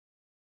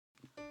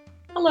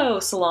Hello,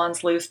 Salon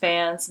Sleuth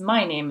fans.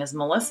 My name is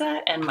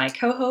Melissa, and my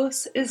co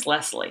host is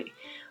Leslie.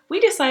 We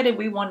decided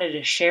we wanted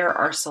to share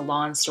our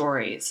salon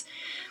stories.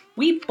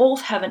 We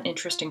both have an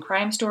interest in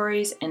crime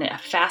stories and a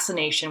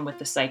fascination with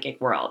the psychic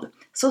world.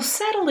 So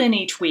settle in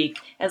each week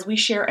as we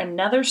share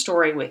another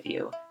story with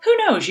you. Who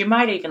knows, you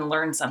might even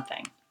learn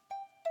something.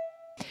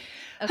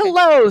 Okay.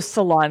 Hello,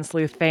 Salon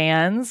Sleuth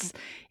fans.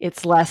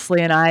 It's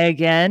Leslie and I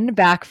again,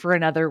 back for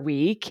another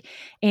week.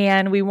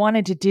 And we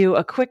wanted to do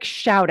a quick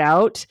shout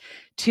out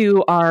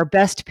to our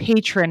best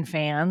patron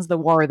fans, the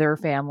Warther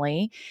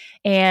family.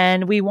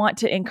 And we want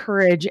to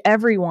encourage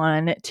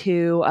everyone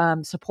to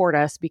support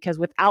us because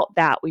without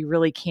that, we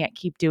really can't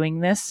keep doing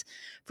this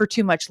for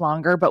too much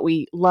longer. But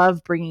we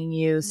love bringing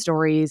you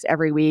stories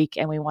every week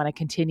and we want to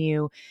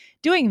continue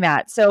doing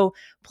that. So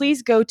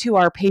please go to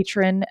our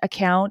Patreon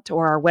account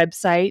or our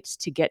website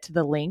to get to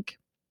the link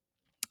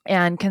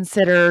and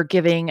consider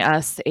giving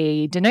us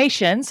a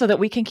donation so that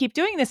we can keep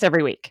doing this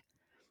every week.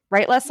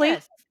 Right, Leslie?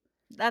 Yes,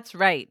 that's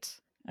right.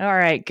 All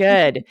right,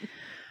 good.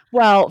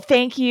 Well,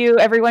 thank you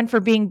everyone for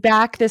being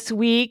back this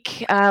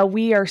week.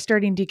 We are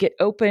starting to get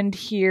opened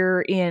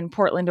here in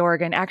Portland,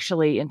 Oregon,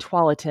 actually in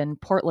Tualatin.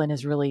 Portland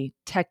has really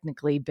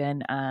technically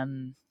been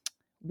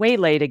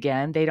waylaid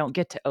again. They don't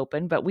get to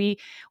open, but we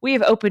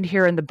have opened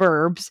here in the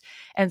burbs.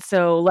 And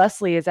so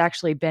Leslie has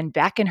actually been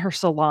back in her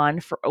salon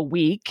for a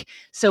week.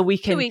 So we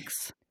 2 can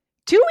weeks.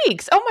 2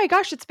 weeks. Oh my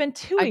gosh, it's been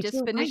 2 weeks. I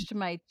just finished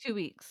my 2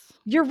 weeks.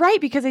 You're right,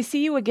 because I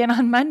see you again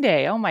on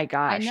Monday. Oh my I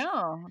gosh.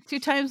 know, 2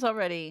 times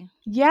already.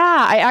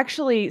 Yeah, I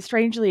actually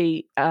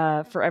strangely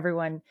for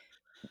everyone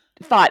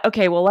thought,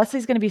 okay, well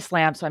Leslie's going to be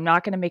slammed, so I'm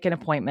not going to make an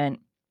appointment.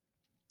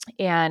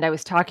 And I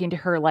was talking to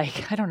her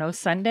like, I don't know,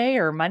 Sunday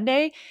or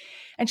Monday.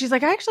 And she's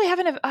like, I actually have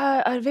an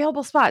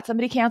available spot.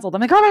 Somebody canceled.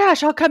 I'm like, oh my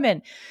gosh, I'll come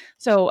in.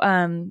 So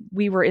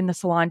we were in the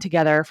salon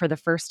together for the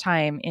first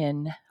time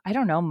in, I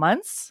don't know,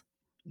 months.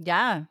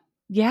 Yeah.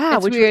 Yeah.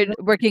 It's Which was, weird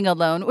working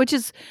alone, which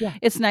is yeah.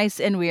 it's nice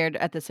and weird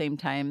at the same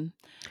time.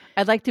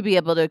 I'd like to be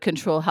able to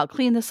control how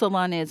clean the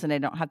salon is, and I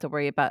don't have to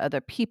worry about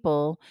other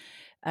people.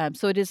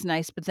 So it is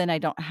nice, but then I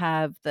don't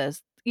have the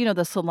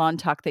salon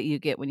talk that you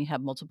get when you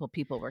have multiple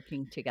people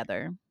working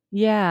together.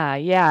 Yeah.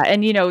 Yeah.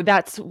 And,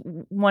 that's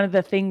one of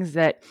the things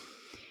that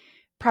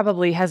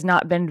probably has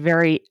not been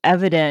very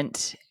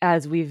evident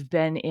as we've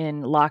been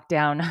in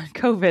lockdown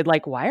COVID.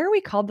 Like, why are we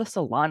called the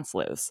salon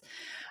sleuths?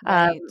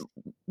 Um, Right.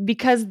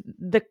 because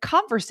the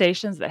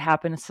conversations that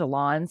happen in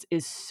salons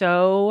is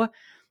so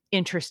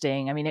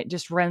interesting. I mean, it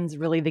just runs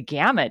really the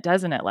gamut,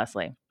 doesn't it,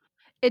 Leslie?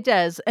 It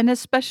does, and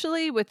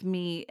especially with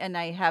me, and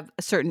I have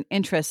a certain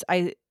interest,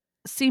 I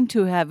seem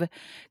to have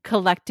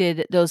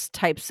collected those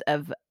types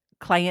of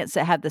clients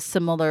that have the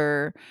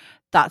similar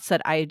thoughts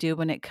that I do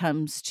when it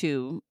comes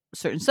to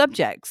certain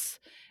subjects,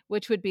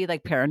 which would be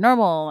like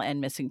paranormal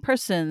and missing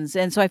persons.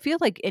 And so I feel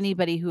like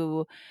anybody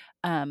who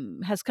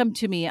has come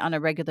to me on a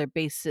regular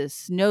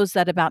basis knows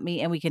that about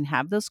me, and we can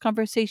have those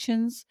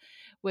conversations,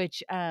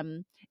 which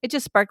it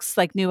just sparks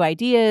like new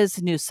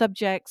ideas, new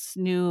subjects,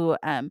 new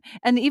and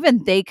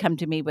even they come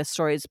to me with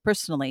stories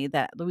personally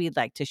that we'd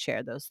like to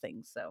share those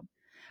things. So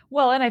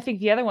Well, and I think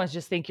the other ones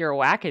just think you're a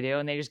wackadoo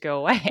and they just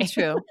go it's away.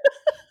 true.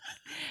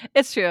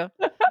 It's true.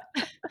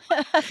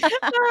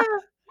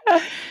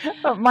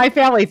 My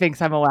family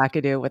thinks I'm a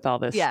wackadoo with all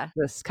this Yeah.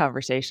 this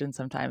conversation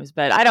sometimes,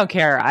 but I don't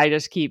care. I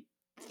just keep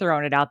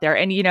throwing it out there.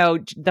 And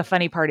the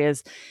funny part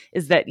is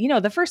that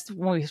the first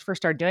when we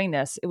first started doing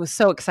this, it was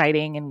so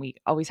exciting, and we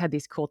always had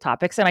these cool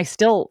topics, and I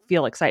still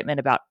feel excitement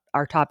about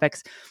our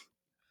topics.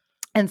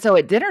 And so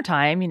at dinner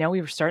time,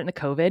 we were starting the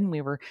COVID, and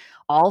we were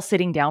all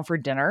sitting down for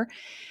dinner,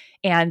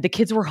 and the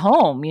kids were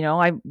home.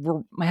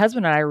 My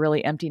husband and I are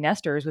really empty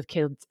nesters with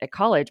kids at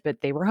college,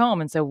 but they were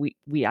home. And so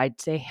I'd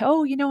say,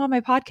 oh, on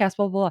my podcast,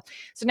 blah, blah, blah.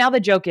 So now the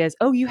joke is,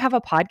 oh, you have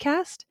a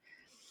podcast?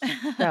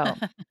 So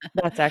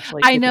that's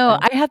actually I super know.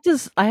 fun.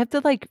 I have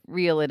to like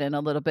reel it in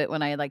a little bit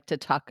when I like to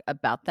talk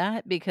about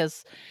that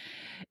because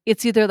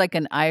it's either like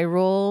an eye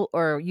roll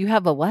or you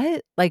have a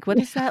what? Like what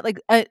is that? Like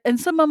and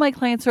some of my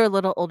clients are a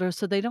little older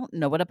so they don't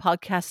know what a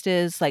podcast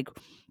is. Like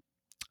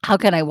how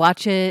can I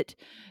watch it?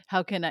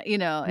 How can I,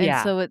 and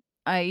Yeah. so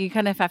you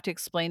kind of have to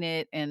explain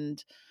it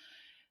and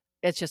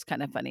it's just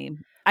kind of funny.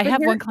 I But have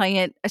here, one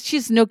client,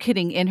 she's no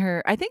kidding in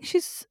her, I think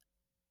she's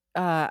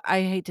I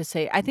hate to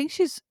say, I think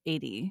she's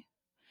 80.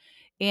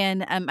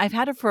 And I've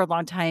had her for a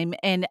long time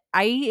and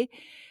I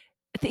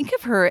think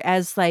of her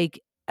as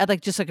like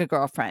just like a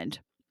girlfriend.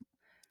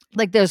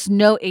 Like there's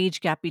no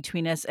age gap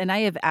between us and I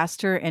have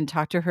asked her and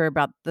talked to her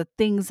about the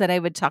things that I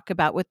would talk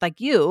about with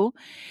like you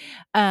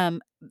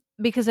um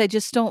because I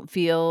just don't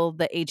feel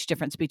the age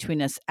difference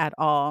between us at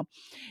all.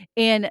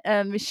 And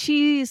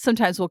she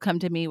sometimes will come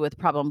to me with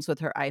problems with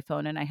her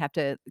iPhone and I have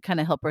to kind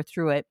of help her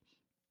through it.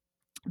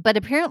 But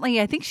apparently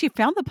I think she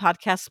found the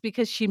podcast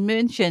because she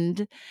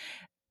mentioned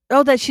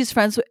that she's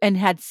friends and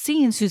had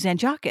seen Suzanne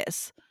Jacques.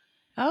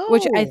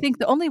 Which I oh, think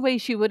the only way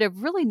she would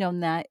have really known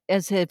that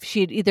is if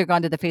she'd either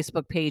gone to the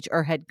Facebook page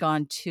or had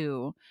gone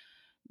to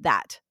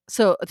that.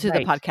 So to the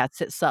Right.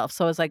 podcast itself.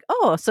 So I was like,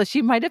 "Oh, so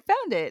she might have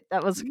found it." I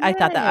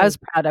thought that I Yay. was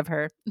proud of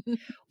her.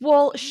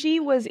 Well, she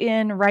was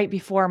in right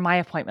before my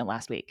appointment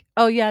last week.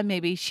 Oh, yeah,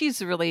 maybe.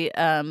 She's really,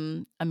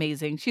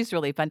 amazing. She's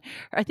really fun.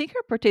 I think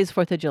her birthday is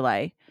 4th of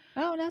July.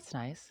 Oh, that's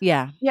nice.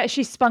 Yeah. Yeah,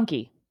 she's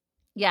spunky.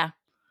 Yeah.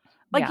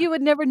 Like, Yeah. you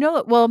would never know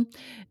it. Well,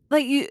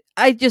 like,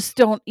 I just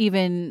don't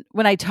even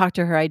when I talk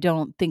to her, I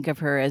don't think of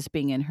her as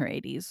being in her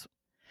 80s.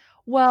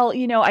 Well,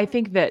 I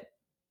think that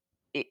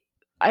it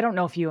I don't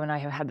know if you and I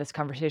have had this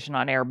conversation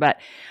on air, but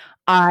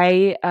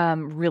I,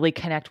 really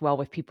connect well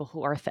with people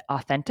who are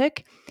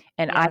authentic,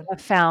 and I Yeah.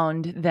 have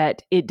found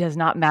that it does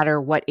not matter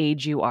what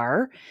age you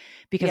are,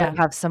 because I Yeah.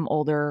 have some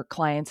older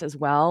clients as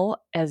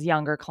well as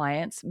younger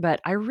clients,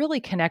 but I really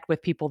connect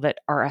with people that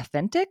are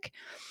authentic,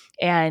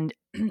 and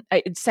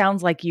it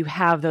sounds like you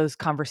have those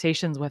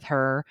conversations with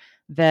her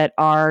that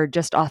are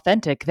just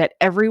authentic, that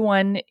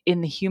everyone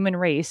in the human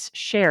race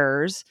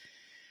shares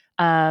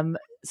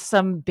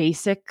some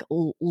basic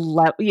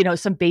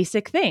some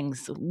basic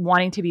things,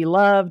 wanting to be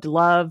loved,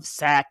 love,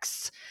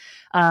 sex,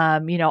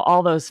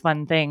 all those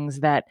fun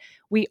things that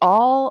we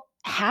all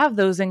have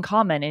those in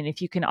common, and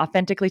if you can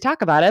authentically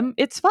talk about them,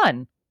 it's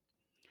fun.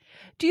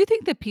 Do you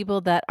think that people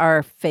that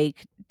are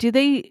fake, do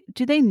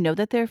they know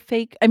that they're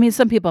fake? I mean,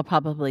 some people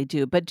probably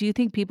do, but do you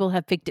think people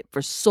have faked it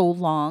for so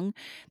long,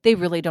 they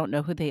really don't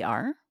know who they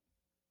are?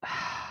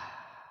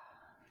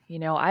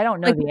 I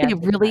don't know Like, the what they answer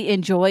to that. really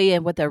enjoy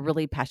and what they're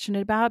really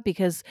passionate about,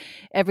 because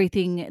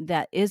everything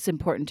that is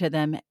important to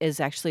them is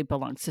actually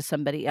belongs to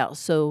somebody else.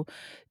 So,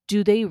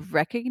 do they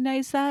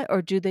recognize that,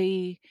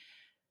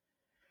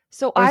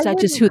 So or is that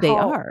just who they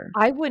are?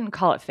 I wouldn't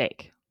call it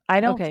fake. I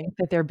don't Okay. think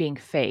that they're being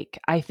fake.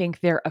 I think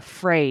they're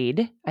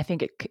afraid. I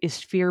think it is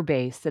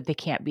fear-based that they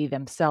can't be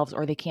themselves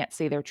or they can't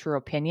say their true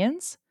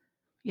opinions.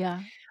 Yeah.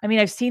 I mean,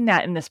 I've seen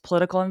that in this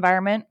political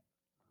environment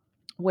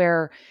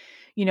where,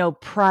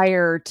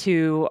 prior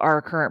to our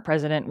current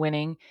president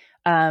winning,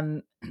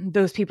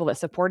 those people that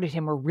supported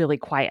him were really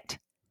quiet.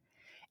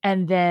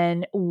 And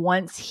then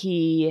once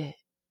he,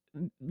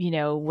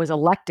 was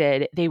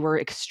elected, they were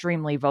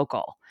extremely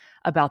vocal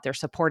about their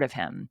support of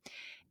him.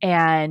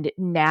 And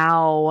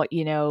now,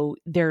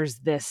 there's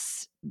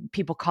this,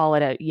 people call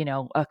it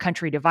a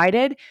country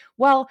divided.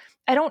 Well,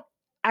 I don't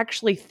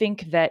actually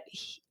think that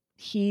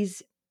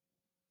he's,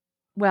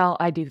 well,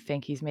 I do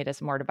think he's made us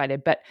more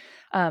divided, but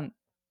um,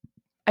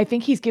 I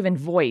think he's given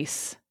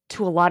voice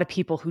to a lot of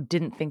people who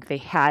didn't think they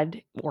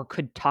had or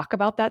could talk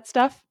about that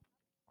stuff.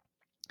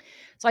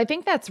 So I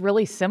think that's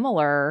really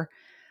similar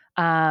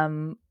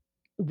um,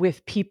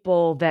 with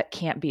people that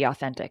can't be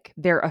authentic.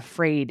 They're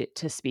afraid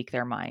to speak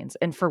their minds,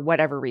 and for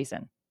whatever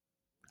reason,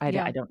 I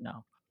Yeah. don't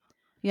know.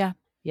 Yeah.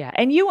 Yeah,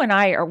 and you and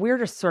I we're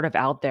just sort of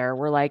out there.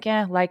 We're like,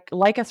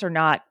 like us or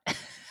not,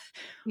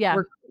 Yeah.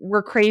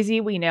 we're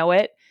crazy. We know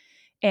it,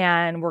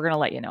 and we're gonna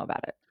let you know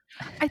about it.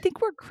 I think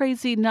we're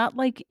crazy, not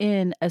like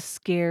in a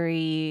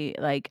scary,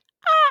 like,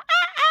 "Ah,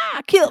 ah,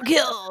 ah, kill,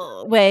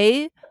 kill"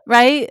 way,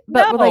 right?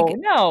 But we're No, like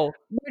no,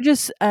 we're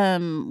just,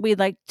 we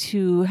like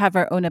to have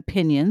our own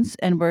opinions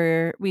and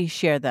we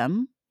share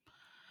them.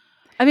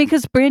 I mean,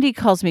 because Brandy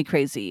calls me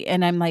crazy,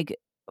 and I'm like,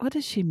 "What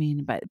does she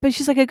mean by" but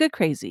she's like, "A good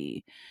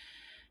crazy."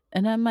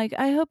 And I'm like,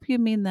 "I hope you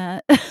mean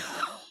that."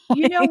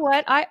 You know Like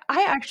what? I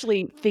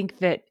actually think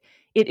that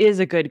it is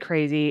a good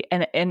crazy,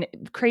 and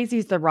crazy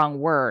is the wrong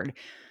word.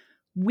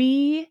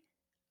 We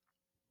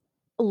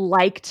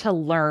like to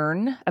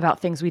learn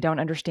about things we don't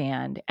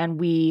understand, and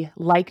we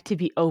like to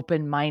be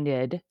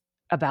open-minded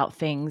about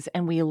things,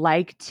 and we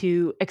like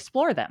to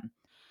explore them.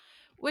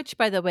 which,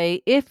 by the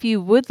way, if you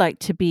would like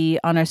to be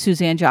on our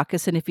Suzanne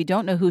Jockus, and if you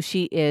don't know who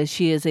she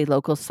is a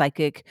local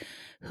psychic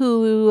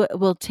who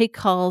will take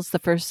calls the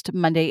first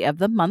Monday of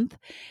the month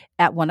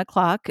at 1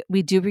 o'clock.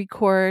 We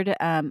record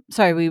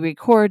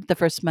the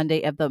first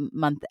Monday of the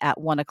month at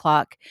 1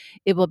 o'clock.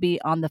 It will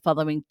be on the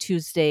following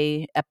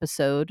Tuesday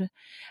episode.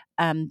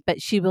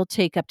 But she will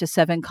take up to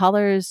 7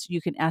 callers.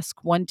 You can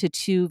ask 1 to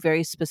 2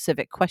 very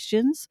specific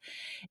questions.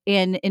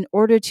 And in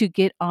order to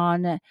get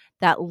on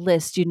that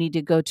list, you need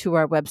to go to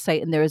our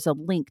website, and there is a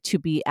link to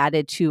be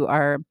added to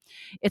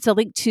it's a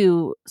link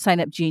to Sign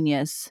Up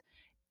Genius.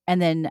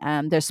 And then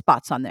there's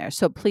spots on there.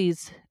 So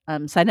please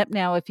sign up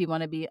now if you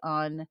want to be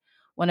on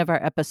one of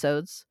our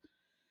episodes.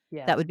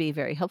 That Yes. would be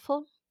very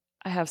helpful.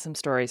 I have some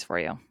stories for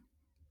you.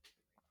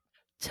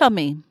 Tell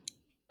me.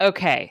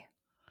 Okay.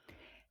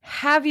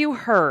 Have you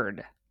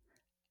heard,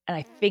 and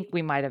I think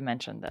we might have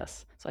mentioned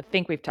this, so I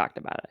think we've talked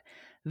about it,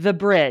 the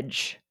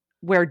bridge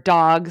where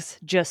dogs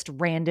just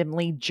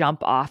randomly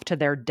jump off to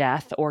their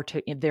death or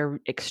to their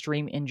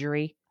extreme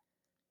injury?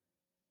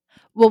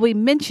 Well, we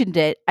mentioned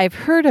it. I've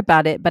heard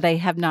about it, but I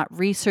have not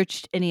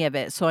researched any of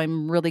it. So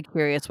I'm really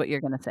curious what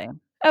you're going to say.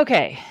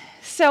 Okay,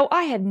 so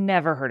I had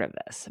never heard of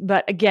this,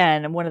 but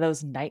again, one of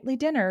those nightly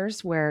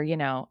dinners where,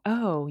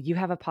 oh, you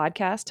have a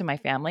podcast to my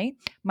family.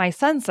 My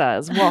son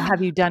says, well,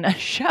 have you done a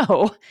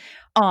show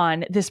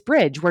on this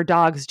bridge where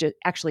dogs just,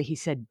 actually, he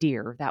said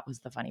deer. That was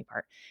the funny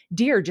part.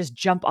 Deer just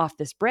jump off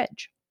this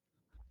bridge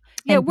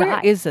Yeah, and where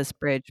die. is this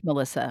bridge,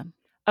 Melissa?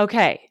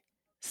 Okay,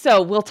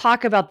 So we'll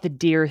talk about the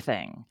deer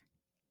thing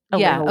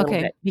Yeah. a little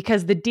Okay. bit,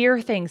 because the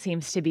deer thing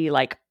seems to be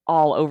like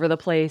all over the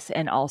place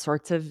and all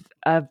sorts of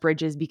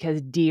bridges,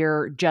 because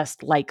deer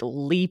just like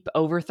leap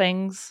over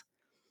things.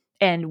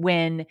 And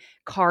when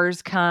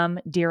cars come,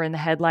 deer in the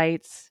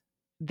headlights,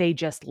 they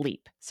just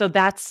leap. So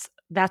that's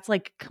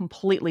like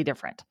completely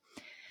different.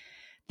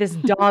 This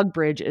dog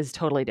bridge is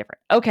totally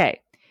different.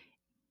 Okay.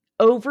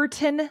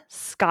 Overton,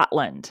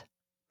 Scotland.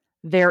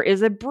 There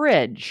is a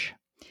bridge,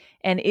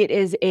 and it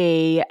is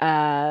a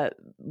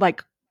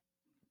like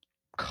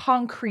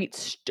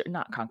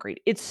not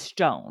concrete, it's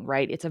stone,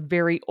 right? It's a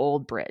very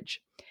old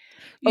bridge.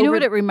 You know Over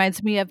what it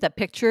reminds me of, that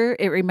picture?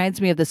 It reminds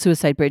me of the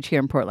Suicide Bridge here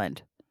in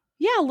Portland.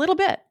 Yeah, a little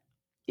bit.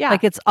 Yeah.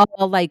 Like, it's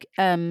all like,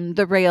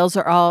 the rails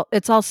are all,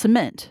 it's all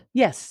cement.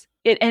 Yes.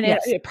 It and it,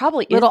 Yes. it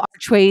probably is. Little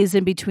archways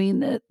in between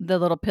the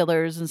little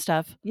pillars and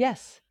stuff.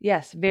 Yes.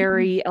 Yes,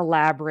 very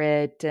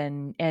elaborate,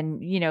 and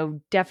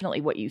definitely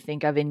what you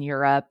think of in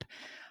Europe.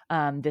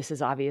 This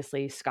is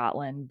obviously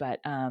Scotland, but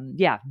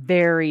yeah,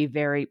 very,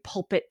 very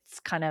pulpits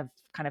kind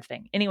of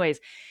thing. Anyways,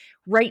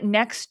 right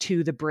next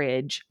to the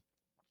bridge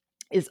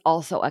is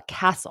also a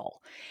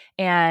castle,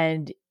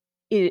 and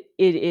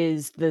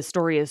the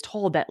story is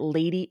told that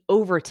Lady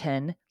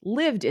Overton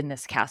lived in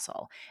this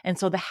castle, and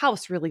so the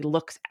house really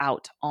looks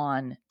out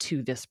on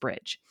to this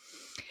bridge.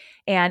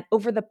 And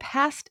over the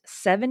past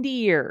 70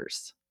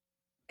 years,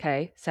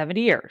 okay,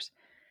 70 years,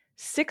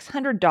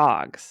 600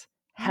 dogs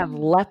have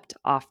leapt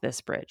off this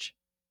bridge.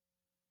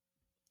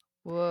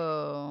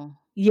 Whoa.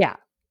 Yeah.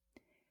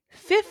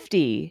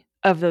 50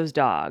 of those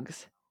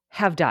dogs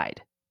have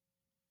died.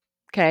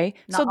 Okay.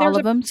 Not all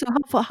of them? So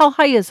how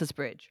high is this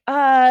bridge?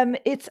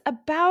 It's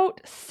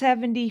about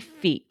 70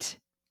 feet,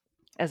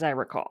 as I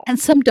recall. And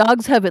some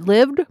dogs haven't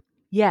lived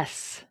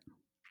Yes.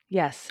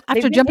 Yes. after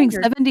They've been jumping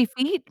injured. 70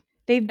 feet?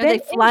 They've Are been they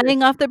flying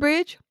injured. off the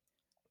bridge?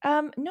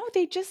 No,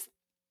 they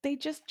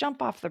just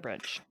jump off the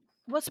bridge.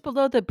 What's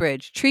below the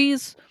bridge?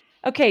 Trees?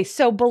 Okay,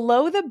 so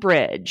below the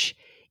bridge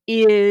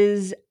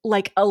is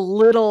like a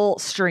little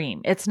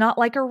stream. It's not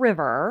like a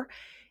river.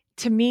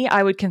 To me,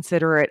 I would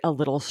consider it a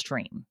little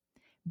stream.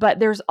 But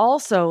there's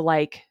also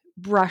like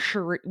brush,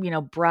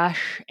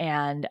 brush,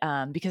 and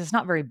because it's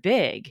not very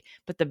big,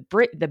 but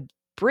the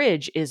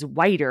bridge is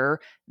wider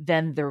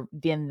than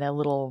the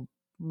little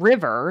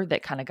river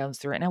that kind of goes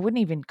through it. And I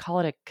wouldn't even call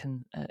it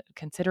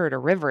consider it a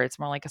river. It's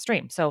more like a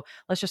stream. So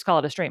let's just call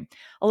it a stream,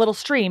 a little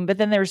stream. But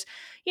then there's,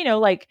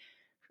 like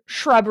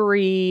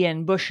shrubbery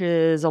and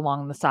bushes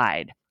along the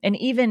side, and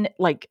even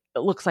like it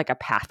looks like a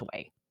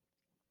pathway.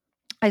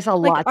 I saw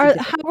Like, lots of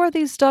different. how are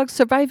these dogs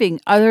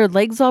surviving? Are their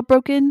legs all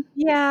broken?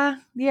 Yeah,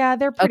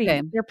 they're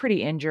Okay.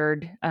 pretty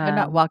injured. They're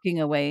not walking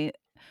away.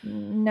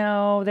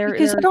 No,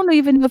 Because I don't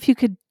even know if you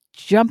could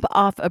jump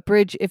off a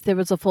bridge if there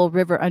was a full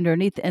river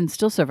underneath and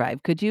still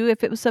survive. Could you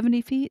if it was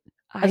 70 feet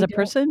as I a don't.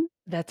 person?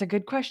 That's a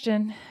good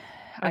question.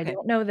 I Okay.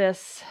 don't know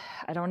this.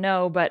 I don't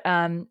know, but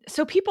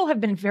so people have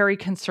been very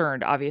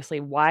concerned. Obviously,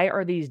 why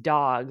are these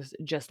dogs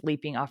just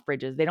leaping off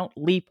bridges? They don't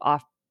leap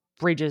off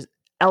bridges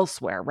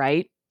elsewhere,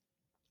 right?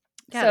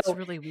 Yeah, it's So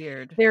really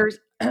weird. there's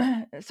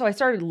so I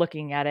started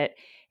looking at it,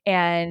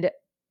 and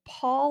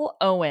Paul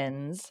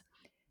Owens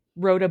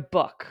wrote a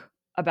book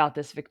about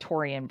this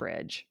Victorian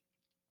bridge.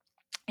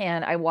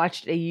 And I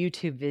watched a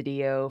YouTube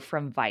video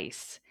from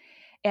Vice,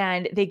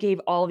 and they gave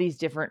all these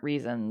different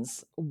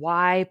reasons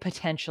why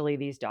potentially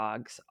these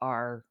dogs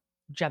are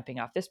jumping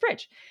off this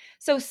bridge.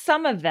 So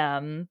some of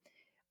them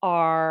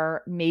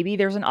are maybe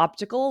there's an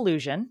optical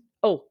illusion.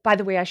 Oh, by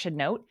the way, I should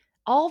note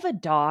all the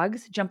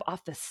dogs jump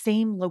off the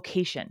same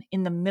location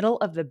in the middle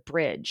of the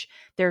bridge.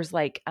 There's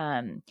like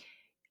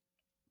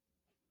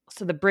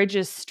so the bridge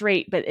is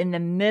straight, but in the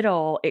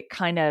middle it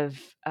kind of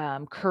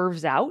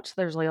curves out.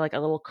 There's like a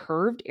little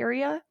curved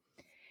area,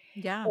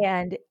 Yeah.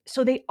 and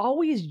so they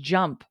always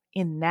jump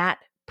in that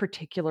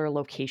particular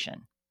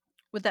location.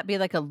 Would that be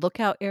like a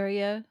lookout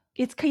area?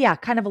 It's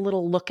kind of a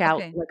little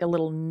lookout, Okay. like a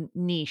little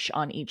niche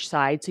on each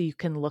side, so you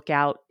can look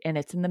out, and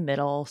it's in the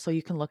middle, so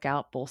you can look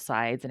out both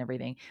sides and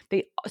everything.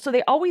 They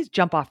always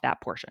jump off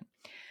that portion.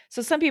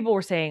 So some people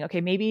were saying,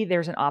 okay, maybe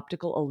there's an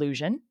optical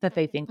illusion that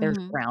they think there's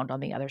Mhm. ground on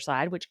the other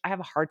side, which I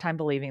have a hard time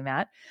believing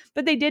that.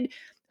 But they did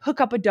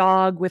hook up a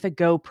dog with a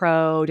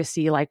GoPro to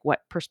see like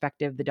what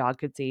perspective the dog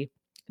could see.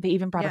 They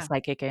even brought a Yeah.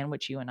 psychic in,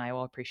 which you and I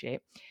will appreciate.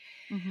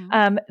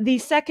 Mhm. The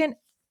second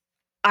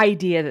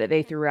idea that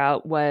they threw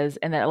out was,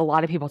 and that a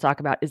lot of people talk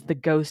about, is the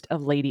ghost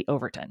of Lady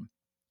Overton.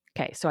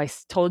 Okay, so I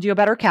told you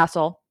about her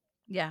castle,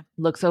 Yeah.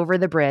 looks over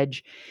the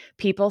bridge.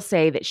 People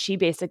say that she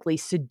basically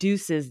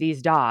seduces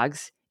these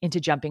dogs into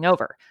jumping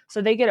over.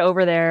 So they get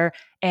over there,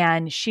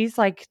 and she's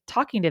like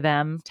talking to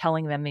them,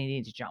 telling them they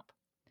need to jump.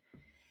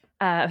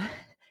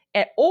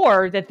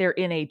 Or that they're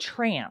in a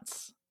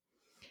trance.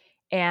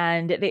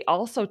 And they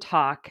also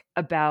talk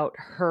about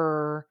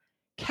her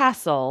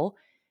castle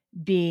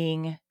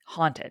being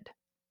haunted.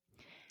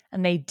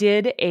 And they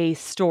did a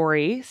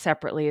story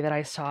separately that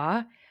I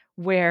saw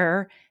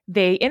where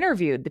they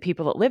interviewed the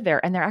people that live there,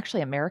 and they're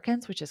actually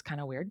Americans, which is kind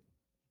of weird.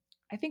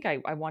 I think I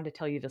wanted to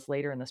tell you this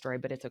later in the story,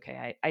 but it's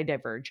okay. I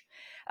diverge.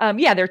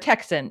 Yeah, they're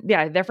Texan.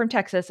 Yeah, they're from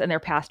Texas and they're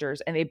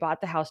pastors, and they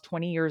bought the house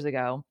 20 years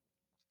ago.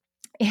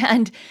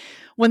 And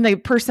when the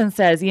person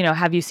says,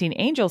 have you seen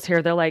angels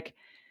here? They're like,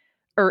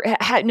 or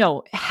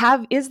no,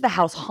 is the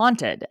house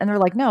haunted? And they're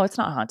like, no, it's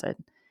not haunted.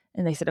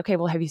 And they said, okay,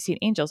 well, have you seen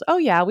angels? Oh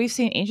yeah, we've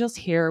seen angels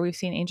here. We've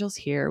seen angels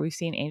here. We've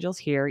seen angels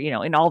here,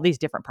 in all these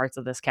different parts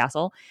of this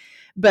castle.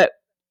 But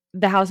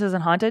the house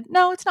isn't haunted.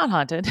 No, it's not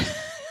haunted.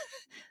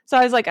 So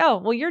I was like, oh,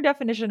 well, your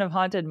definition of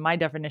haunted, my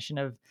definition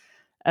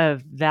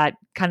of that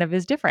kind of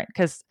is different,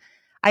 because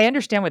I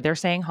understand what they're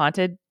saying,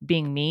 haunted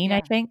being mean, I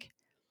Yeah. think.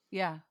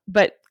 Yeah.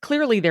 But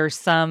clearly there's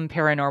some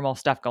paranormal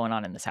stuff going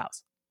on in this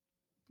house.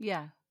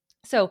 Yeah.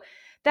 So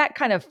that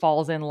kind of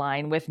falls in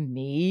line with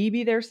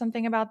maybe there's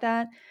something about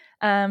that.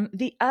 One of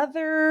the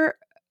other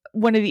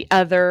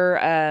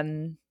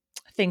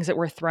things that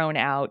were thrown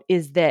out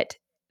is that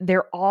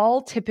they're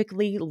all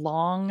typically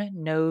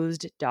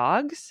long-nosed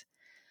dogs.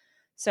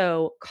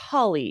 So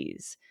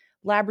collies,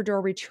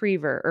 Labrador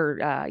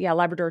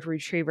Labrador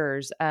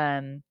retrievers,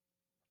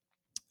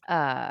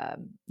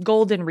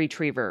 golden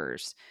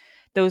retrievers,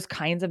 those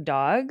kinds of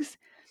dogs.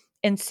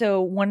 And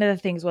so one of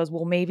the things was,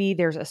 well, maybe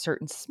there's a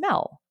certain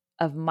smell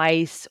of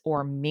mice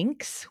or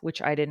minks,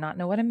 which I did not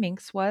know what a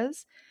minx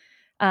was,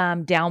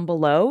 down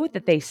below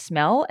that they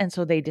smell. And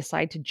so they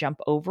decide to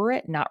jump over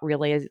it, not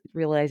really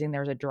realizing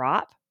there's a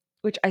drop,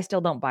 which I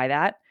still don't buy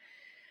that.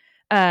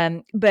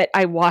 But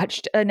I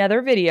watched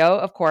another video,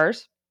 of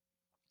course,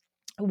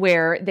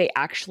 where there's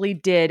actually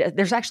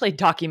a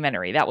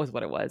documentary. That was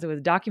what it was. It was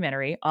a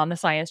documentary on the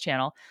Science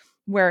Channel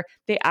where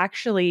they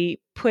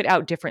actually put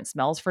out different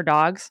smells for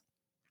dogs.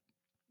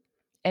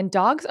 And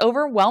dogs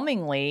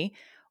overwhelmingly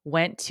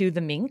went to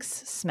the minx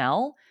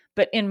smell.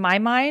 But in my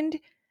mind,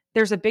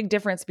 there's a big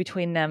difference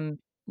between them,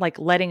 like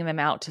letting them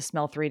out to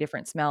smell 3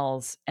 different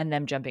smells and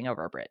them jumping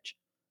over a bridge.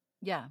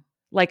 Yeah.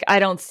 Like, I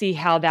don't see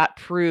how that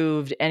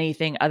proved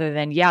anything other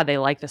than, yeah, they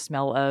like the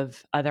smell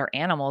of other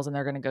animals and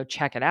they're going to go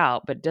check it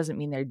out, but it doesn't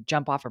mean they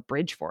jump off a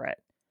bridge for it.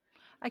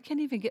 I can't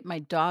even get my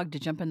dog to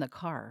jump in the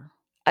car.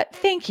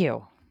 Thank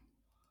you.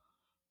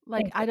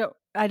 Like, Thank you.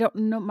 I don't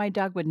know, my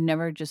dog would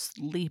never just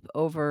leap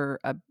over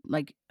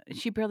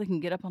she barely can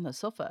get up on the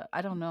sofa.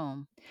 I don't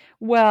know.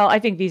 Well, I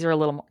think these are a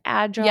little more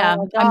Yeah,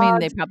 agile I mean,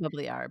 they dogs.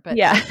 probably are, but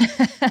Yeah. do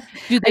I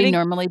they think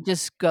normally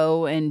just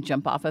go and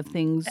jump off of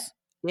things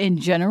in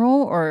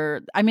general?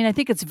 Or I mean, I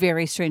think it's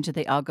very strange that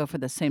they all go for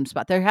the same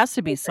spot. There has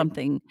to I be agree.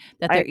 something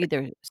that I they're agree.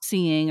 either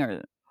seeing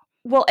or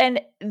Well, and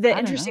the I don't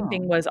interesting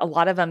thing know. was a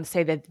lot of them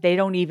say that they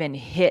don't even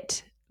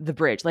hit the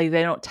bridge. Like,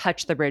 they don't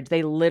touch the bridge.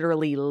 They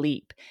literally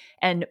leap.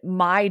 And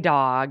my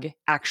dog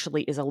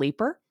actually is a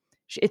leaper.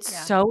 It's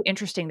Yeah. so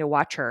interesting to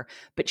watch her,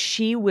 but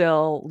she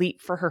will leap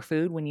for her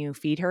food when you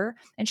feed her.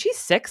 And she's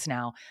 6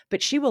 now,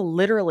 but she will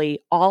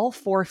literally all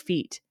 4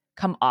 feet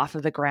come off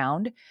of the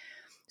ground.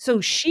 So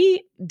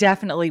she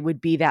definitely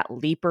would be that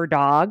leaper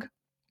dog.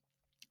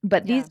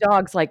 But these Yeah.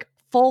 dogs, like,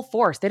 full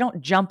force, they don't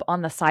jump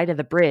on the side of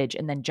the bridge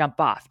and then jump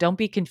off. Don't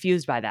be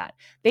confused by that.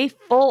 They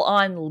full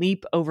on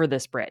leap over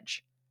this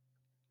bridge,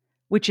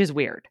 which is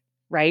weird,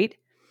 right?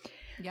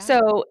 Yeah.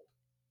 So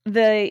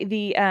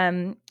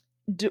the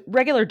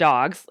regular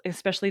dogs,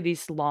 especially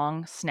these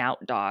long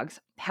snout dogs,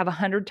 have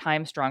 100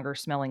 times stronger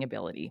smelling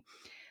ability.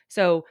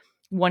 So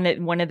one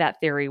of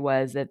that theory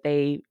was that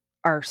they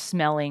are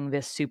smelling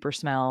this super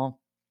smell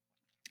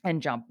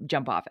and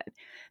jump off it.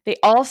 They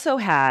also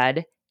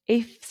had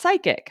a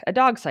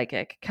dog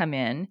psychic, come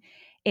in,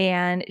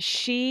 and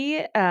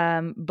she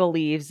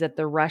believes that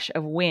the rush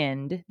of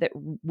wind that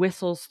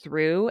whistles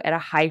through at a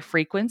high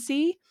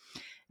frequency,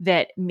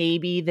 that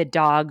maybe the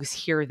dogs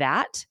hear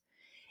that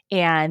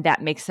and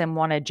that makes them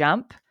want to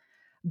jump.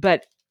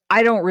 But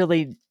I don't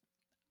really,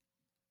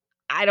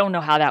 I don't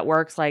know how that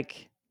works.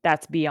 Like,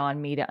 that's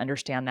beyond me to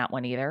understand that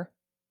one either.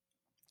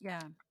 Yeah.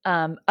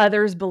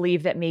 Others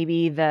believe that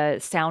maybe the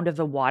sound of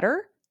the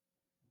water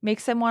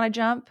makes them want to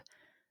jump.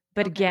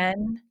 But Okay.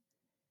 again,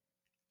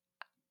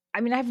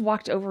 I mean, I've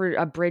walked over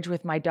a bridge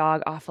with my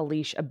dog off a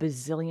leash a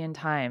bazillion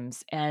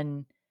times,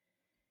 and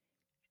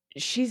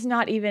she's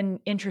not even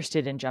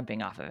interested in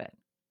jumping off of it.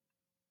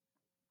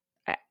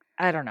 I,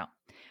 I don't know.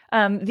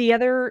 The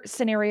other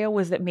scenario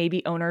was that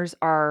maybe owners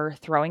are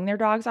throwing their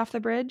dogs off the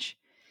bridge,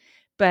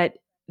 but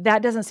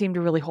that doesn't seem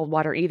to really hold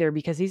water either,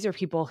 because these are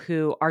people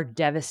who are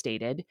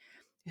devastated,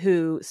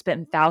 who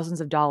spent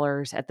thousands of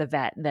dollars at the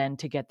vet then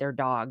to get their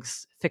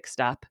dogs fixed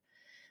up.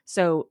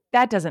 So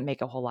that doesn't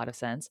make a whole lot of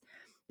sense.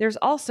 There's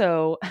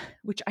also,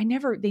 which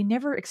they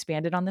never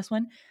expanded on this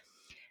one,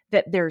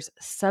 that there's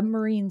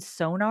submarine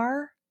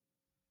sonar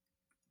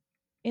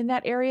in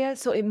that area.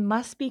 So it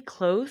must be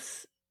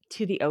close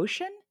to the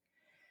ocean,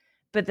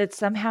 but that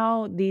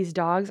somehow these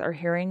dogs are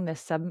hearing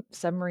the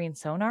submarine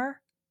sonar.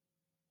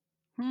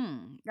 Yeah,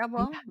 Yeah,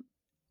 well,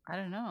 I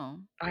don't know.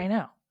 I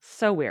know.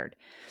 So weird.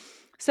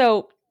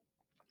 So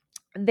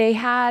they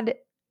had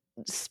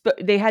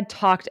they had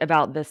talked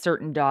about the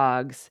certain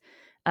dogs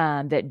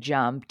that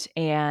jumped,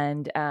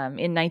 and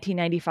in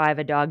 1995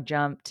 a dog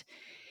jumped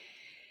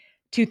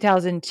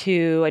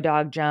 2002, a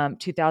dog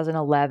jumped.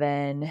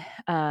 2011,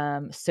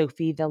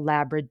 Sophie the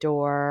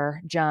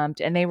Labrador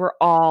jumped, and they were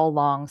all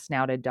long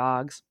snouted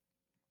dogs.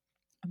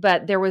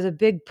 But there was a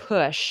big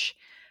push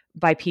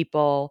by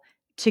people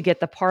to get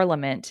the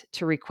parliament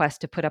to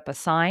request to put up a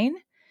sign.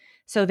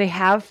 So they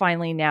have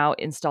finally now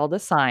installed a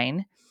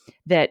sign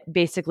that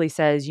basically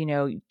says,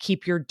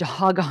 keep your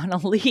dog on a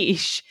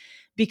leash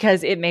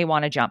because it may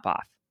want to jump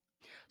off.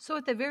 So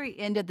at the very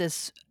end of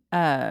this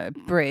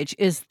bridge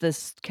is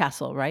this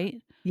castle,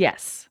 right?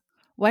 Yes.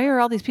 Why are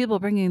all these people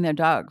bringing their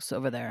dogs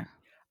over there?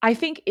 I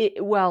think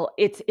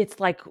it's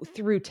like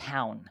through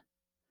town.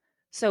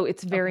 So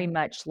it's very Okay.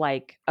 much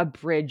like a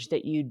bridge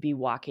that you'd be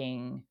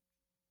walking,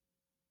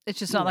 It's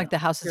just not like the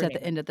house is through a at the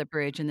neighborhood. end of the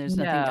bridge and there's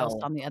nothing else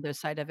No. on the other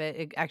side of it.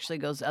 It actually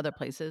goes other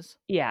places.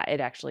 Yeah, it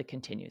actually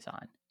continues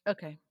on.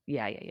 Okay.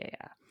 Yeah, yeah, yeah,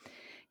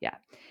 yeah.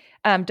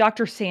 Yeah.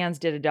 Dr. Sands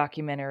did a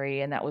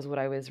documentary, and that was what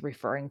I was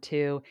referring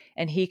to.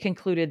 And he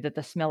concluded that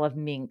the smell of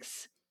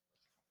minks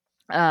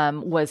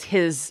was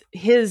his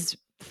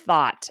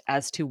thought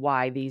as to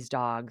why these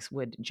dogs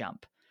would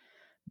jump.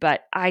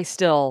 But I'm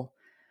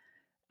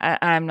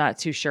not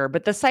too sure.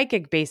 But the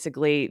psychic,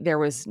 basically, there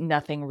was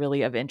nothing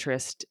really of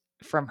interest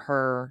from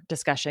her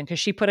discussion because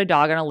she put a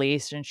dog on a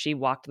leash and she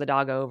walked the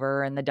dog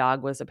over, and the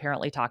dog was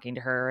apparently talking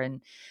to her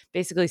and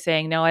basically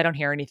saying, "No, I don't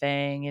hear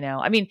anything."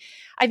 I mean,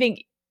 I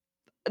think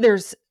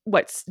there's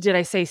what did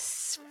I say?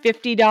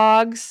 50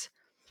 dogs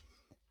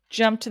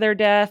jumped to their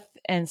death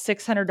and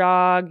 600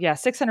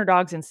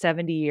 dogs in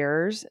 70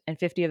 years, and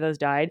 50 of those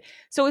died.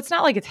 So it's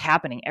not like it's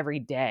happening every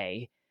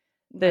day.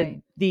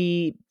 Right.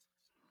 The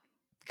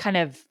kind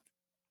of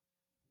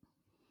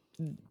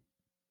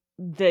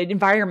the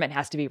environment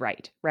has to be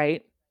right?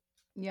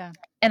 Yeah.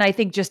 And I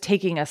think just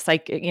taking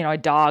a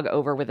dog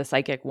over with a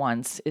psychic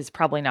once is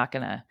probably not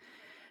gonna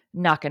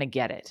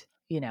get it.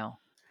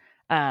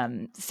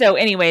 So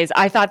anyways,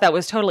 I thought that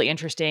was totally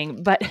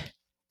interesting. But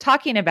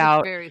talking It's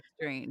about very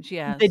strange. the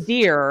Yes.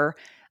 deer,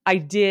 I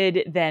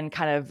did then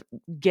kind of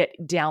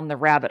get down the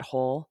rabbit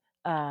hole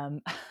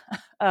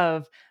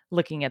of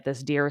looking at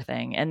this deer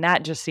thing. And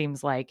that just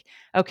seems like,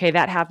 okay,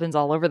 that happens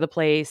all over the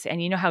place.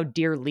 And you know how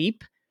deer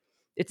leap?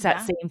 It's that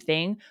Yeah. same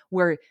thing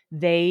where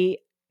they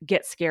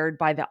get scared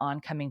by the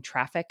oncoming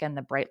traffic and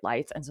the bright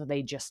lights. And so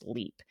they just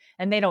leap,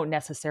 and they don't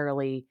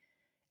necessarily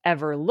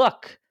ever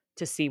look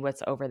to see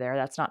what's over there.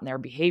 That's not in their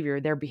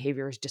behavior. Their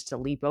behavior is just to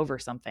leap over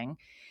something.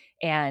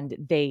 And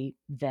they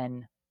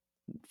then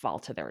fall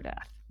to their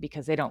death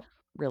because they don't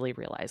really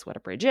realize what a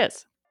bridge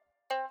is.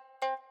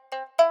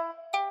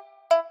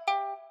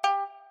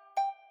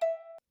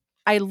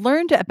 I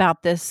learned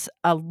about this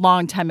a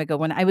long time ago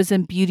when I was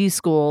in beauty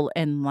school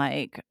in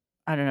like,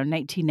 I don't know,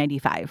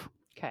 1995.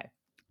 Okay.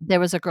 There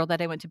was a girl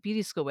that I went to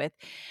beauty school with,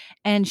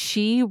 and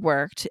she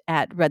worked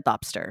at Red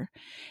Lobster.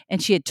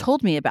 And she had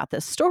told me about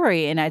this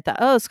story. And I thought,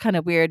 oh, it's kind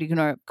of weird.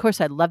 Of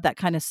course, I love that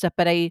kind of stuff.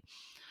 But we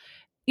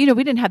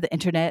didn't have the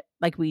internet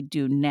like we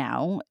do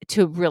now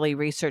to really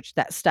research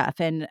that stuff.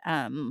 And,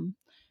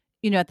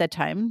 at that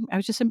time, I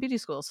was just in beauty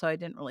school. So I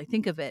didn't really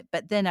think of it.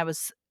 But then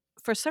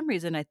for some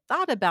reason, I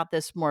thought about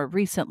this more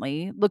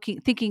recently,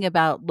 thinking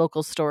about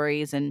local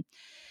stories. And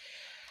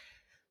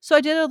so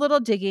I did a little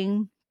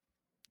digging.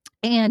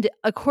 And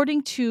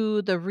according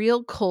to the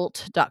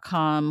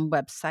realcult.com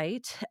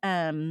website,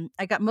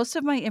 I got most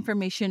of my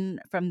information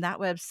from that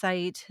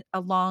website,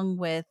 along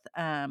with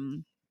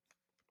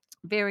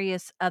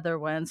various other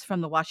ones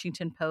from the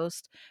Washington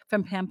Post,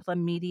 from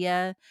Pamplin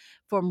Media,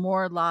 for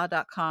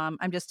morelaw.com.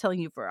 I'm just telling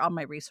you for all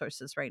my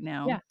resources right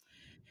now. Yeah.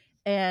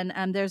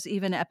 And there's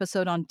even an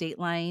episode on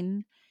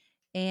Dateline.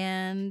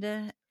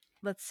 And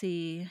let's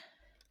see.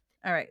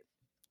 All right.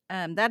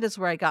 That is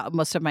where I got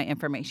most of my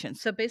information.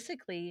 So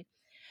basically,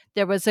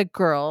 there was a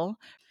girl,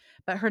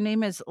 but her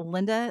name is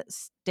Linda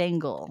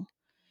Stengel.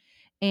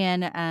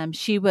 And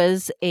she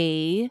was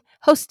a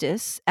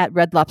hostess at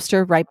Red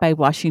Lobster right by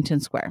Washington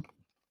Square.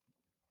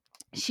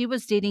 She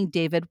was dating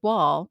David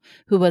Wall,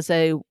 who was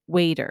a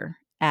waiter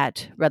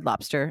at Red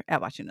Lobster at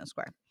Washington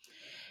Square.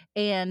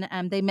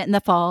 And they met in the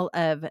fall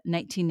of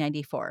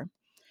 1994.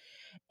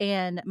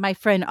 And my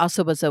friend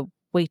also was a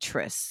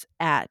waitress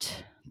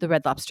at the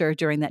Red Lobster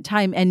during that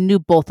time and knew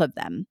both of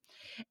them.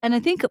 And I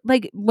think,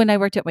 like, when I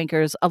worked at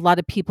Winkers, a lot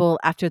of people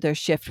after their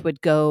shift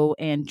would go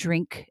and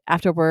drink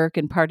after work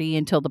and party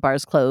until the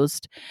bars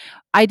closed.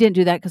 I didn't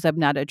do that because I'm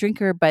not a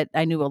drinker, but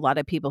I knew a lot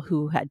of people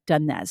who had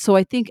done that. So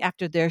I think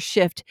after their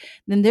shift,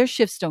 then their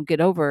shifts don't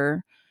get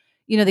over.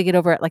 They get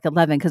over at like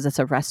 11 because it's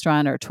a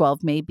restaurant, or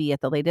 12 maybe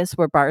at the latest,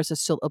 where bars are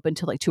still open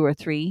till like 2 or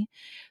 3.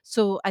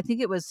 So I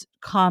think it was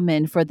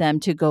common for them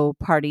to go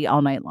party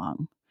all night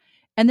long.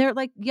 And they're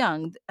like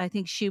young. I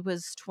think she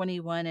was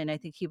 21 and I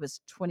think he was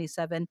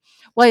 27.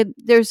 Well,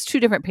 there's two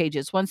different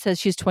pages. One says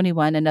she's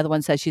 21, another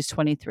one says she's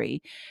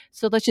 23.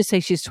 So let's just say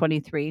she's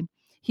 23.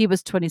 He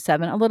was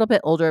 27, a little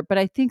bit older, but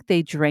I think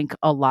they drank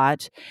a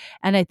lot.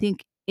 And I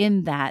think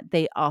in that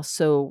they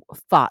also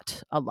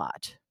fought a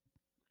lot.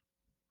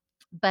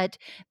 but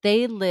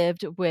they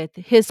lived with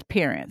his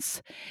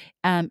parents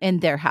in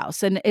their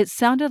house. And it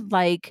sounded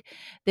like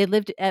they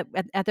lived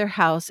at their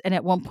house. And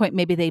at one point,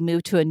 maybe they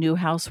moved to a new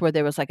house where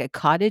there was like a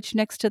cottage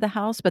next to the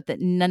house, but that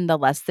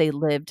nonetheless, they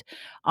lived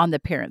on the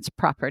parents'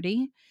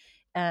 property.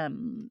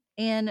 And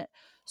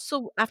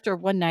so after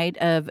one night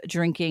of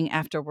drinking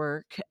after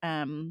work,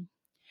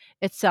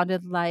 it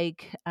sounded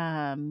like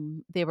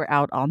they were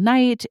out all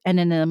night. And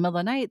in the middle of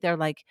the night, they're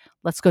like,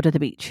 let's go to the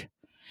beach.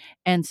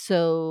 And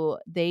so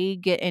they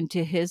get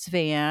into his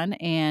van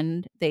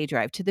and they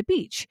drive to the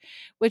beach,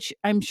 which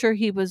I'm sure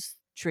he was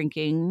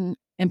drinking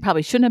and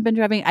probably shouldn't have been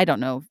driving. I don't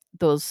know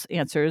those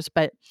answers,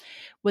 but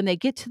when they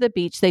get to the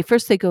beach, they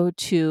go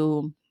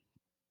to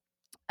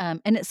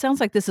and it sounds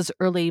like this is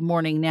early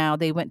morning now.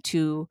 They went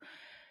to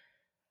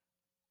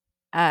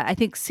I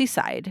think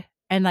Seaside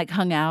and like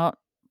hung out,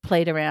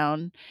 played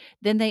around.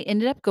 Then they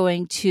ended up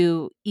going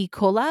to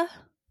Ecola. Is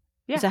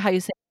Yeah. that how you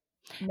say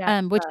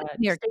which is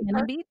near State Cannon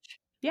park? Beach?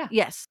 Yeah.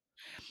 Yes.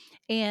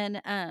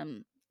 And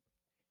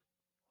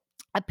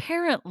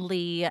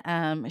apparently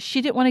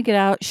she didn't want to get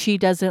out. She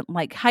doesn't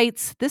like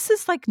heights. This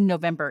is like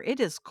November. It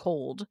is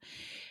cold.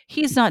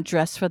 He's not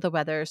dressed for the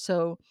weather,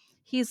 so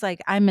he's like,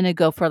 I'm gonna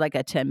go for like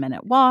a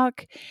 10-minute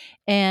walk.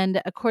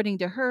 And according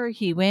to her,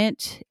 he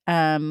went.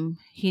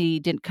 He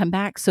didn't come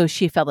back, so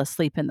she fell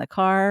asleep in the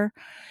car.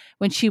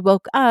 When she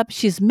woke up,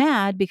 she's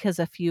mad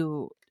because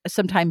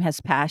some time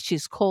has passed.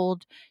 She's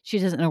cold. She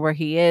doesn't know where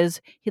he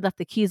is. He left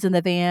the keys in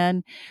the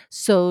van.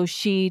 So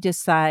she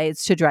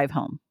decides to drive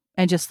home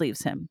and just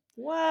leaves him.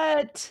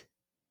 What?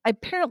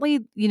 Apparently,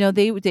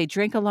 they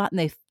drank a lot and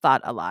they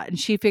thought a lot. And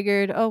she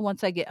figured, oh,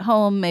 once I get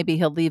home, maybe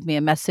he'll leave me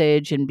a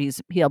message and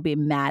he'll be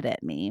mad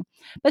at me.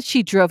 But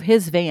she drove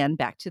his van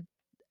back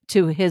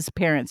to his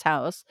parents'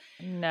 house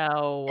and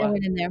No.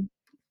 went in there.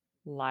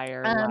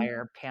 Liar, Um,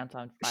 liar, pants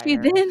on she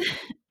fire. then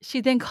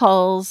she then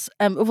calls.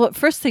 Well,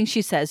 first thing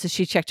she says is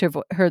she checked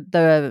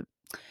the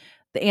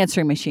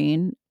answering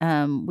machine.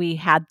 We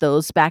had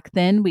those back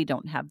then. We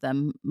don't have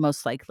them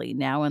most likely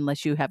now,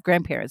 unless you have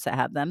grandparents that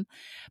have them.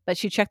 But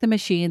she checked the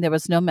machine. There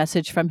was no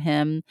message from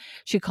him.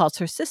 She calls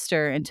her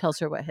sister and tells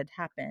her what had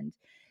happened.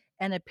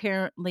 And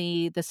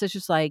apparently, the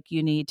sister's like,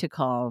 you need to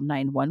call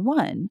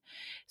 911.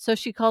 So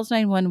she calls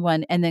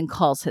 911 and then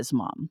calls his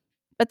mom.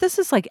 But this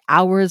is like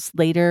hours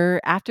later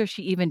after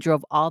she even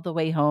drove all the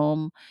way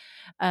home.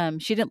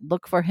 She didn't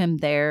look for him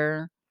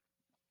there.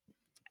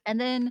 And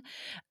then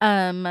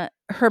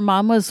her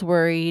mom was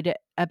worried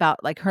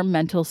about like her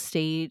mental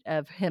state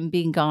of him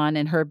being gone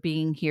and her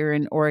being here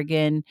in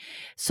Oregon.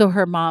 So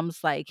her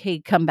mom's like, "Hey,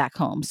 come back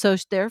home." So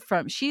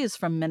she is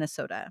from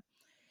Minnesota.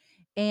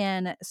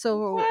 And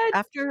so What?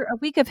 after a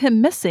week of him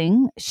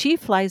missing, she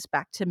flies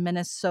back to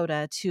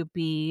Minnesota to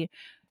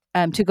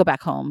go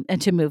back home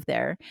and to move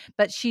there.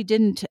 But she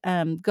didn't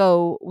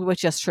go with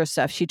just her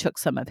stuff. She took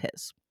some of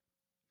his.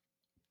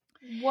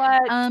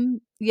 What?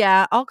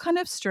 Yeah, all kind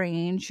of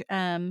strange.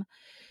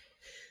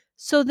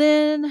 So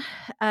then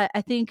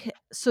I think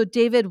so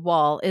David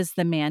Wall is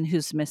the man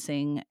who's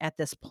missing at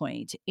this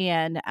point.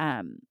 And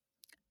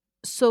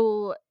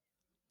so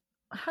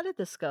how did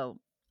this go?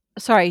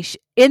 Sorry,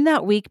 in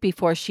that week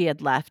before she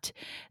had left,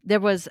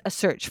 there was a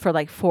search for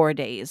like 4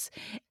 days.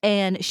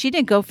 And she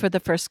didn't go for the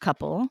first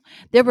couple.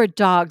 There were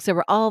dogs, there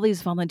were all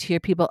these volunteer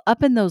people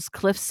up in those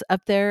cliffs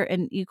up there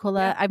in Yeah.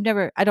 Ecola.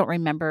 I don't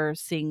remember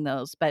seeing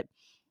those, but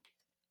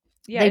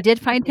Yeah, they it's did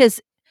find his.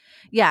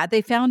 Yeah,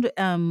 they found,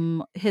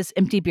 his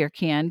empty beer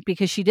can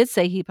because she did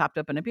say he popped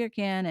open a beer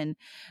can and,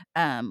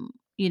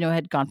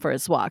 had gone for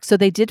his walk. So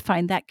they did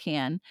find that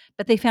can,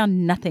 but they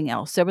found nothing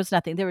else. There was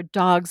nothing. There were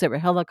dogs, there were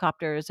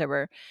helicopters, there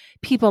were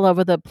people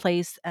over the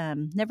place,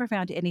 never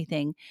found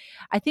anything.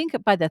 I think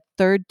by the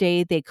 3rd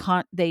day, they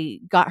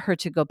got her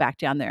to go back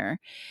down there,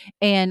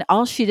 and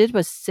all she did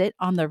was sit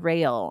on the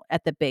rail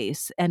at the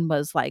base and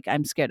was like,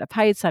 "I'm scared of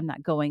heights, I'm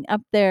not going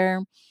up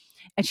there."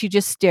 And she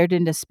just stared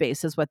into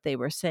space is what they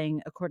were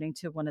saying according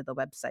to one of the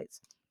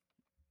websites.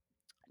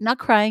 Not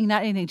crying,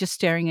 not anything, just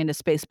staring into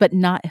space, but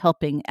not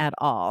helping at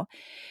all.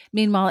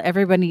 Meanwhile,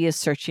 everybody is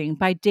searching.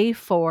 By day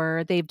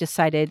 4, they've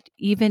decided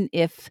even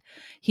if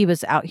he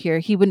was out here,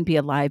 he wouldn't be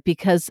alive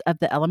because of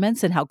the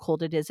elements and how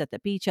cold it is at the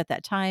beach at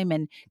that time.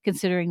 And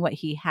considering what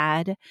he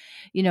had,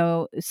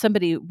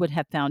 somebody would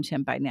have found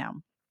him by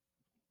now.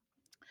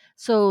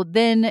 So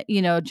then,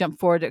 jump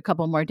forward a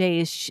couple more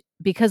days.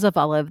 Because of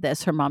all of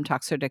this, her mom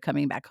talks her to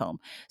coming back home.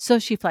 So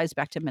she flies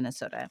back to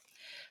Minnesota.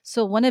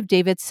 So one of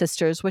David's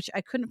sisters, which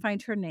I couldn't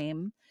find her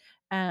name,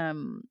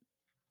 um,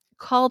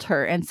 called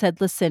her and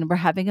said, "Listen, we're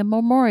having a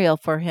memorial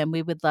for him.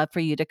 We would love for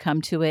you to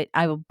come to it.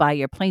 I will buy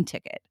your plane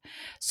ticket."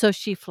 So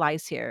she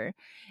flies here.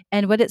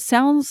 And what it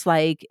sounds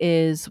like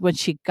is when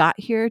she got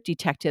here,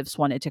 detectives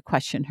wanted to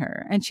question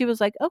her. And she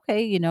was like,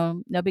 okay,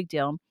 no big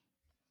deal.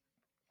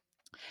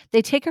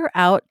 They take her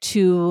out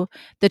to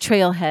the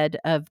trailhead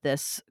of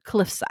this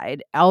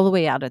cliffside, all the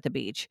way out at the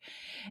beach,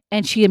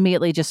 and she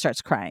immediately just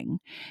starts crying.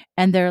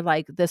 And they're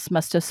like, "This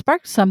must have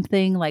sparked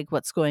something, like,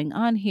 what's going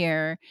on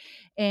here?"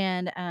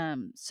 And,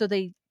 so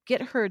they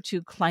get her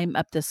to climb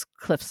up this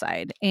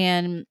cliffside.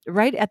 And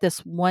right at this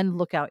one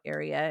lookout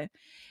area,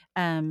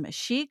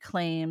 she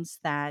claims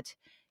that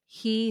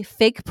he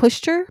fake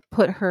pushed her,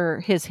 put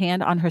his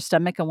hand on her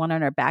stomach and one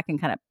on her back, and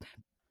kind of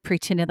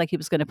pretended like he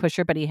was going to push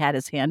her, but he had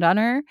his hand on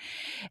her.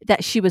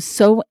 That she was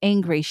so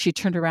angry, she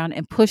turned around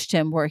and pushed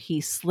him, where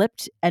he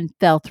slipped and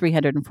fell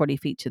 340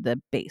 feet to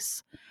the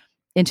base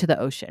into the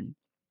ocean.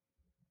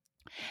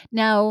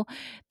 Now,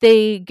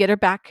 they get her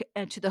back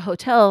to the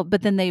hotel,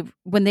 but then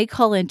when they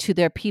call into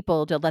their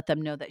people to let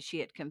them know that she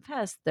had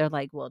confessed, they're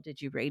like, "Well,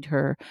 did you read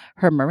her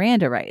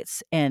Miranda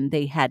rights?" And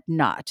they had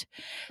not.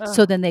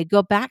 So Ugh. then they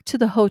go back to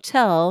the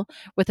hotel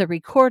with a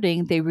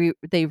recording. They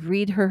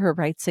read her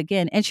rights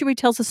again, and she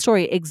retells the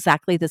story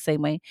exactly the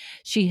same way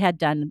she had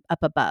done up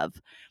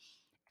above.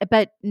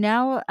 But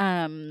now,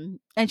 and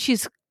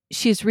she's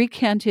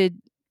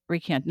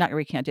not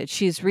recanted.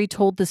 She's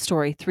retold the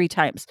story 3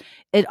 times.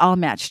 It all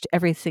matched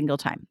every single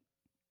time.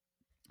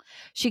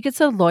 She gets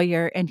a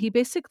lawyer, and he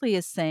basically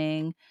is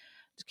saying,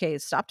 "Okay,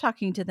 stop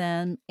talking to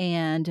them."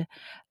 And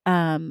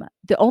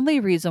the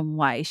only reason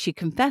why she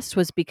confessed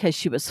was because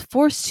she was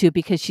forced to,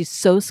 because she's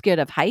so scared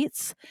of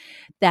heights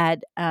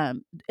that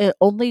the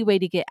only way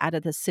to get out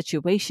of this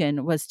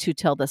situation was to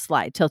tell this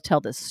lie, to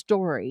tell this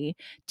story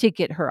to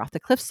get her off the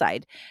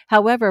cliffside.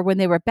 However, when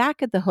they were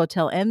back at the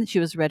hotel and she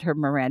was read her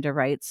Miranda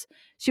rights,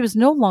 she was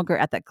no longer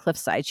at that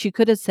cliffside. She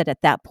could have said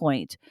at that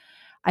point,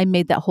 "I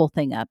made that whole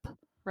thing up.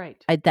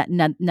 Right. That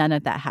none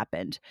of that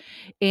happened."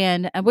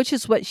 And which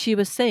is what she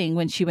was saying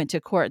when she went to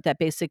court, that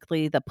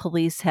basically the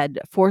police had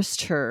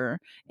forced her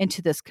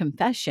into this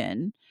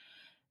confession,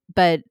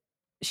 but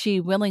she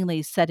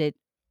willingly said it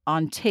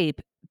on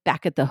tape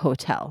back at the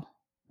hotel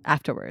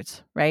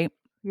afterwards, right?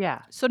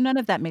 Yeah. So none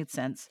of that made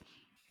sense.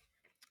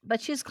 But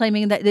she's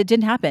claiming that it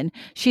didn't happen.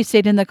 She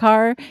stayed in the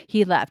car,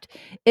 he left.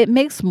 It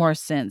makes more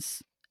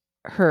sense,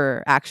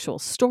 her actual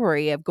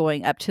story of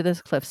going up to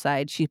this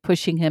cliffside, she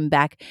pushing him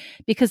back,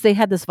 because they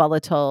had this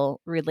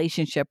volatile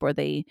relationship where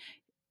they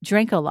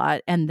drank a lot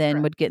and then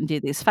Correct. would get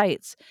into these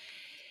fights.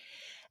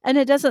 And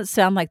it doesn't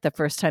sound like the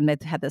first time they've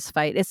had this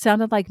fight. It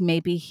sounded like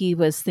maybe he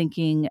was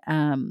thinking,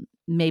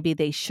 maybe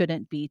they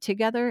shouldn't be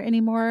together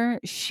anymore.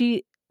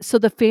 So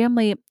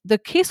the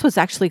case was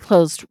actually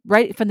closed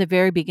right from the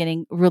very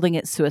beginning, ruling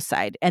it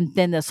suicide. And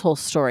then this whole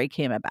story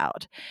came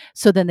about.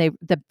 So then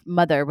the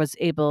mother was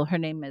able, her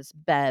name is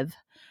Bev,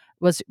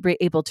 was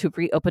able to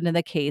reopen in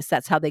the case.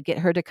 That's how they get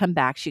her to come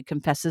back. She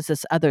confesses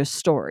this other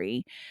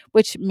story,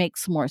 which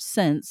makes more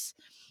sense.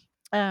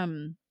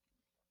 Um,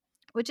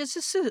 which is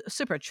just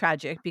super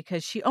tragic,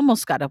 because she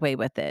almost got away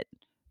with it,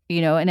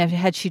 and if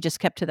had she just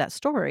kept to that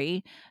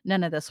story,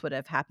 none of this would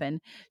have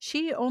happened.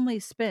 She only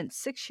spent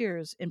 6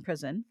 years in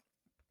prison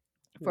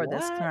for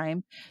this What?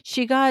 crime.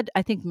 She got,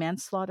 I think,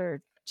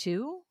 manslaughter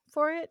too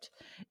for it.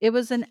 It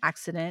was an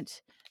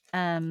accident,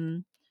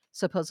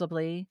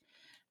 supposedly.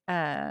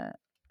 Uh,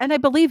 and I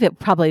believe it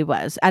probably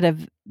was out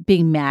of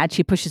being mad.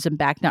 She pushes him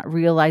back, not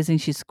realizing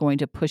she's going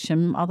to push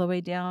him all the way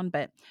down.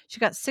 But she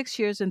got 6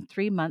 years and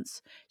 3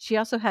 months. She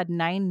also had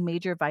 9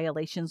 major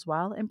violations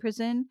while in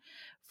prison,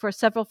 for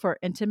several for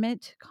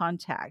intimate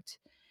contact.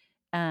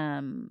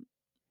 Um,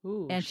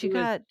 Ooh, and she she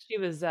was got, she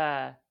was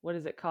what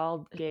is it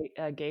called?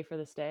 Gay for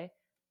this day?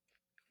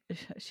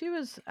 she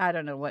was, I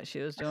don't know what she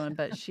was doing,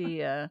 but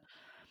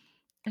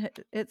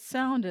it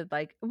sounded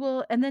like,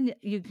 well, and then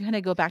you kind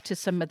of go back to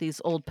some of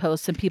these old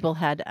posts, and people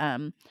had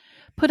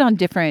put on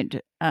different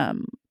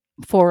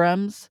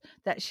forums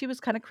that she was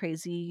kind of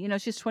crazy.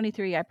 She's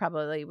 23. I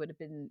probably would have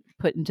been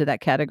put into that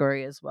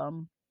category as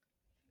well.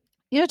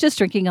 Just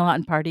drinking a lot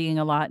and partying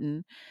a lot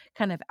and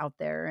kind of out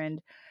there. And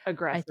I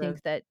Aggressive.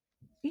 think that,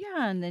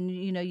 yeah, and then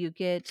you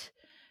get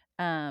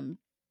um,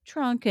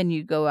 drunk and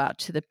you go out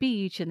to the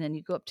beach, and then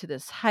you go up to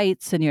this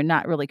heights and you're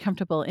not really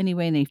comfortable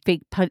anyway, and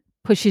he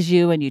pushes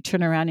you, and you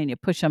turn around and you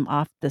push him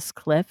off this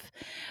cliff.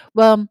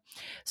 Well,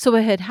 so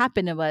what had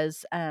happened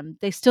was,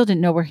 they still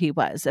didn't know where he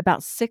was.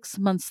 About 6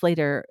 months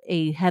later,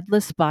 a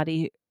headless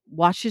body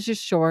washes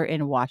ashore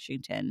in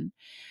Washington,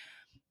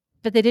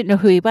 but they didn't know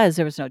who he was.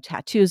 There was no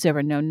tattoos, there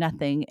were no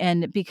nothing.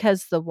 And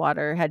because the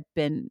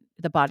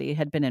body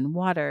had been in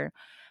water,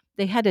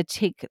 they had to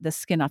take the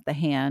skin off the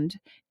hand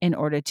in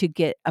order to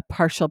get a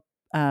partial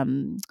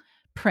um,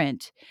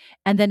 print.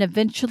 And then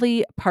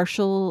eventually,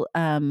 partial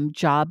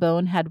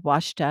jawbone had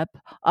washed up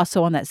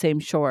also on that same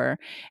shore.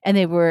 And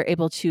they were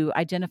able to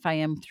identify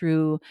him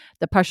through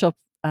the partial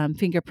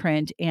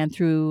fingerprint and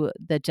through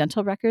the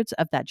dental records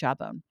of that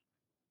jawbone.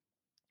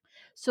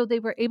 So they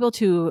were able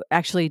to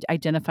actually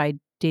identify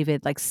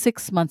David like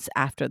 6 months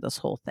after this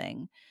whole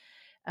thing,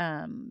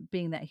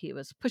 being that he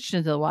was pushed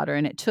into the water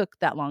and it took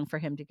that long for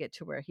him to get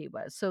to where he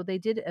was. So they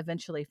did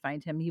eventually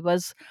find him. He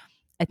was,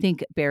 I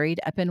think, buried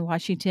up in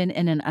Washington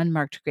in an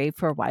unmarked grave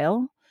for a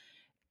while,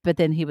 but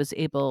then he was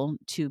able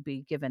to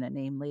be given a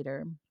name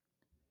later.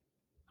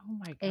 Oh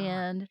my god.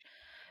 And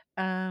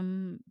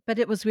but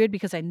it was weird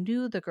because I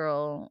knew the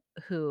girl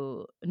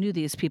who knew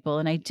these people,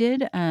 and I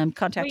did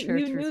contact Wait, her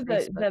you through knew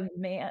Facebook. the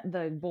man,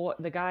 the boy,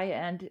 the guy,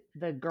 and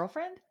the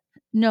girlfriend?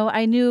 No,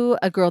 I knew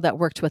a girl that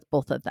worked with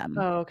both of them.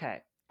 Oh,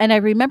 okay. And I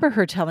remember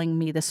her telling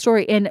me the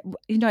story. And,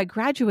 I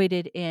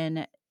graduated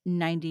in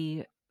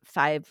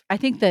 95. I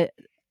think that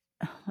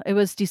it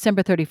was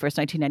December 31st,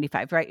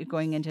 1995, right?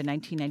 Going into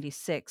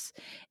 1996.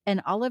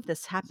 And all of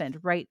this happened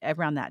right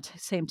around that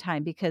same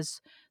time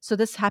so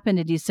this happened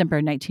in December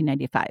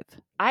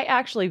 1995. I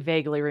actually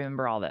vaguely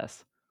remember all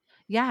this.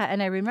 Yeah,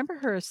 and I remember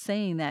her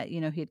saying that,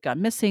 he had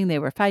gone missing, they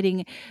were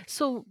fighting.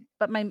 So,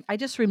 but I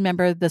just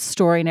remember the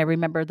story and I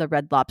remember the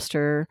Red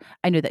Lobster.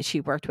 I knew that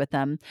she worked with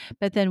them.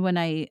 But then when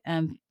I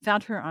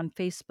found her on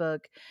Facebook,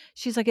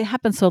 she's like, it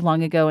happened so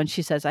long ago. And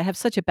she says, I have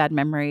such a bad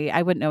memory.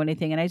 I wouldn't know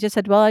anything. And I just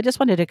said, well, I just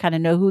wanted to kind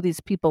of know who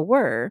these people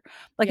were.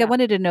 Like, I Yeah.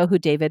 wanted to know who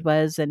David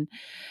was. And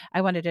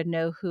I wanted to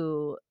know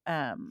who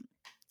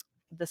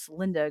this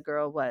Linda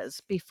girl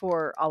was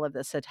before all of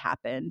this had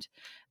happened.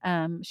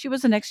 She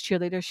was an ex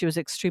cheerleader. She was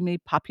extremely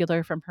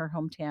popular from her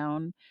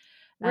hometown.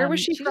 Where was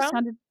she She just from?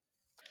 sounded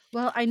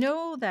well. I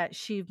know that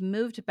she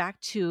moved back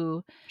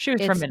to She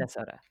was from it's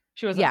Minnesota.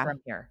 She wasn't yeah, from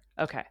here.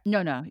 Okay.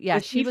 no, yeah,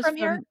 Was she he was from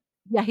here? from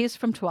yeah, he's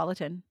from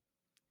Tualatin.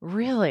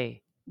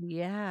 Really?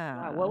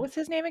 Wow. What Yeah, was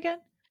his name again?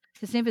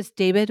 his name is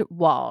David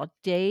Wall.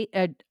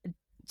 David,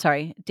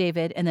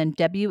 and then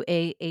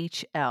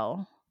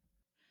Wahl.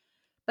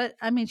 But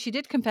I mean, she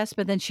did confess,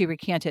 but then she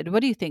recanted.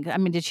 What do you think? I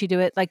mean, did she do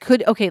it? Like,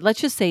 okay,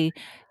 let's just say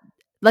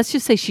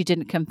she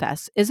didn't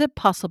confess. Is it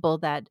possible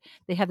that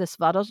they have this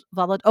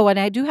valid? Oh, and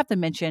I do have to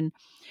mention,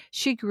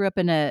 she grew up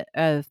in a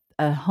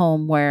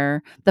home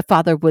where the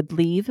father would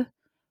leave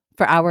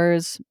for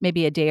hours,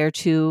 maybe a day or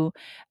two,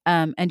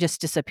 and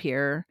just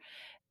disappear.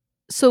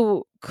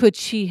 So could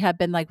she have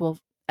been like, well,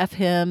 F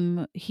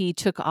him, he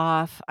took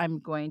off, I'm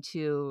going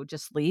to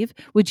just leave?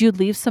 Would you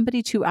leave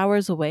somebody 2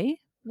 hours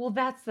away? Well,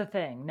 that's the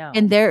thing.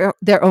 In No.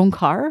 their own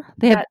car?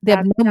 They have That they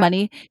have that no that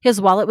money.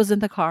 His wallet was in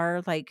the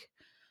car, like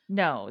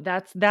no,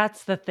 that's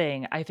the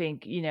thing. I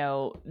think,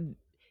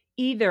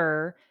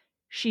 either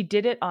she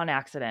did it on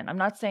accident. I'm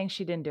not saying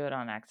she didn't do it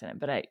on accident,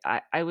 but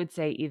I would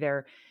say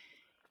either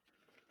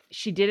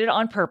she did it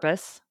on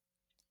purpose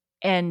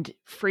and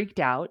freaked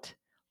out,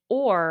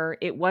 or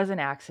it was an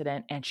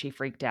accident and she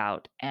freaked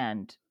out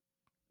and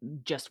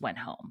just went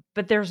home.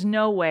 But there's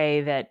no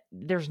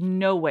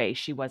way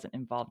she wasn't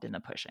involved in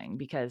the pushing,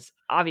 because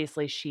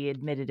obviously she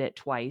admitted it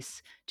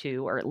twice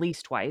too, or at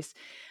least twice.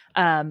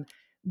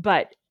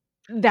 But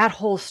that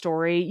whole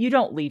story, you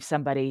don't leave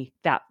somebody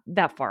that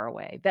far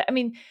away. That I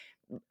mean,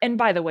 and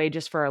by the way,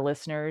 just for our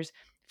listeners,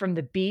 from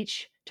the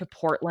beach to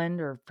Portland,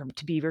 or from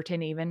to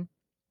Beaverton even,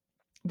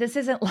 this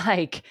isn't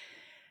like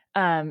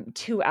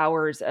 2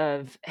 hours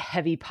of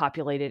heavy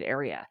populated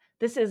area.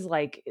 This is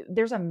like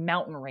there's a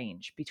mountain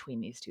range between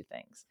these two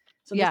things.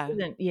 So this yeah.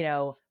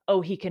 isn't,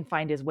 oh, he can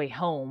find his way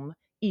home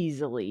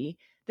easily.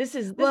 This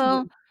is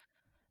Well,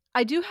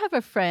 I do have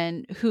a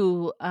friend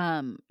who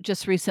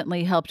just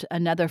recently helped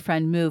another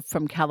friend move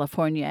from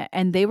California,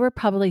 and they were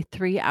probably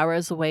 3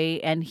 hours away.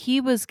 And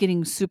he was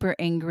getting super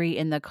angry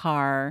in the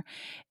car.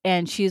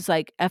 And she's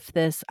like, F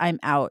this, I'm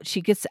out. She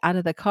gets out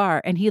of the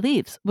car and he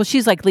leaves. Well,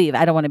 she's like, leave.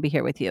 I don't want to be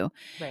here with you.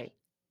 right,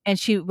 And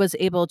she was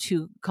able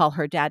to call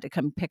her dad to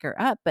come pick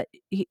her up. But,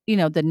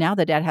 now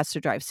the dad has to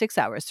drive 6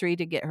 hours, three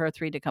to get her,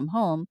 three to come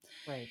home.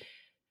 right.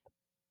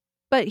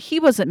 But he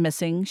wasn't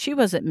missing. She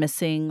wasn't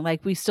missing.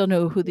 Like, we still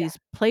know who Yeah. these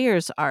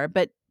players are.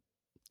 But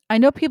I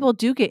know people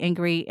do get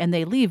angry and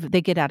they leave, they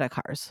get out of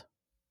cars,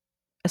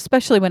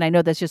 especially when I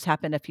know this just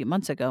happened a few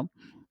months ago.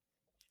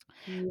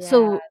 Yeah,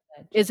 So that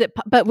is just it,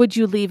 but would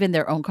you leave in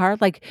their own car?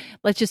 Like,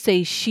 let's just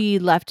say she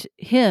left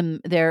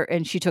him there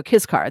and she took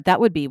his car. That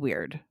would be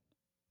weird.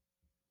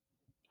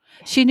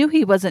 She knew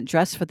he wasn't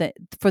dressed for that,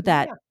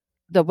 yeah.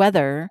 the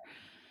weather.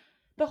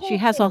 The She whole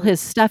has all thing. his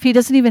stuff. He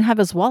doesn't even have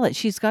his wallet.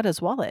 She's got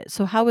his wallet.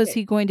 So how is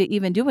Okay. he going to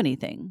even do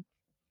anything?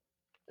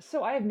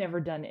 So I have never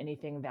done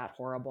anything that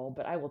horrible,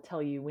 but I will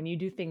tell you, when you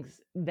do things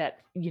that,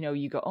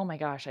 you go, "Oh my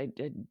gosh,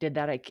 did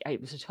that.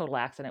 It was a total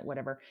accident,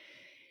 whatever."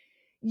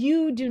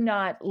 You do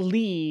not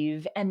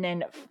leave and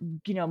then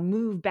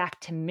move back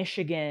to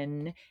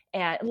Michigan,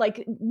 and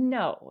like,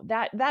 no,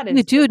 that You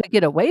is do just, to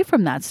get away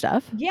from that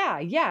stuff. yeah,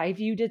 if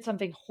you did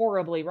something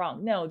horribly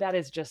wrong, no, that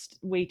is just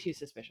way too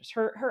suspicious.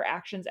 Her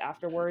actions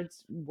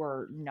afterwards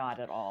were not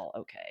at all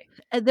okay.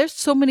 There's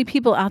so many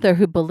people out there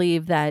who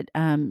believe that,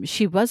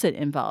 she wasn't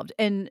involved,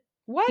 and,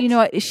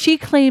 What? she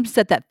claims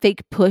that that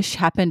fake push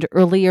happened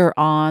earlier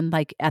on,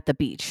 like, at the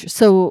beach.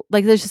 So,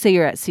 like, let's just say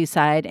you're at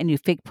Seaside and you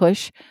fake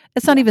push.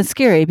 It's not Yeah, even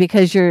scary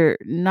because you're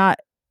not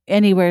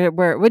anywhere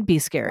where it would be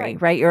scary,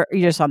 right, right? You're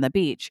just on the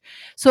beach.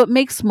 So, it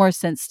makes more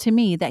sense to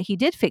me that he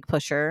did fake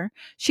push her.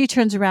 She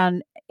turns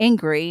around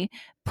angry,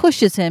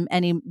 pushes him,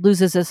 and he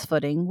loses his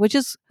footing, which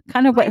is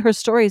kind of what I her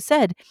story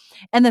said.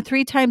 And the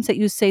 3 times that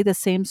you say the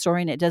same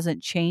story and it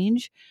doesn't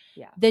change,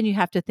 yeah, then you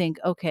have to think,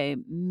 "Okay,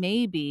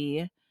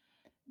 maybe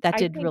that I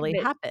did think really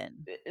that,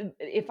 happen."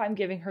 if I'm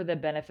giving her the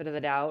benefit of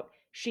the doubt,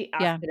 she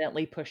Yeah,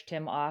 accidentally pushed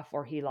him off,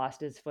 or he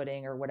lost his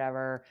footing or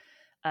whatever,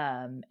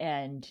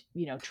 and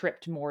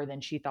tripped more than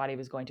she thought he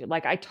was going to.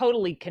 Like, I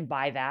totally can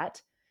buy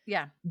that,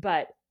 yeah.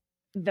 but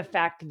the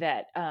fact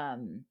that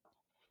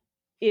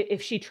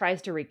if she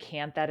tries to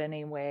recant that in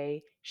any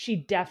way, she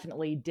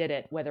definitely did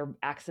it, whether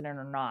accident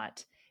or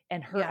not.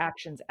 And her Yeah.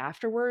 actions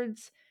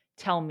afterwards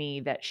tell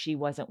me that she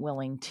wasn't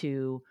willing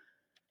to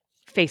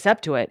face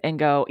up to it and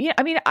go, yeah,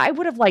 I mean, I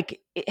would have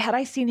had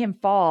I seen him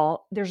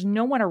fall, there's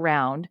no one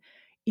around.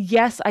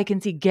 Yes, I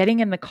can see getting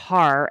in the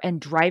car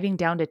and driving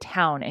down to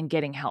town and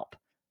getting help,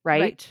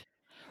 right? Right.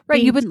 Right.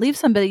 You Being wouldn't leave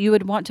somebody, you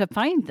would want to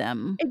find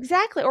them.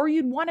 exactly, or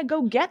you'd want to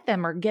go get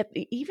them or get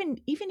even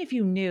if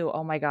you knew,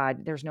 oh my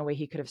God, there's no way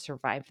he could have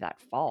survived that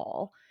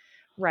fall,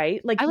 right?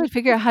 Like I you would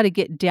figure out how to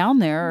get down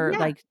there or, yeah.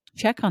 like,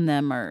 check on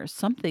them or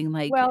something,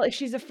 like, Well, if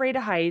she's afraid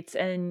of heights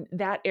and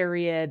that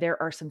area, there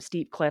are some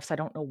steep cliffs. I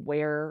don't know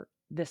where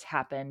this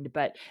happened,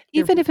 but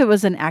there even if it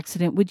was an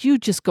accident, would you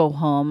just go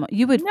home?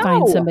 You would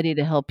find no, somebody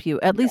to help you,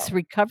 at least no.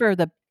 recover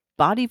the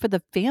body for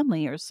the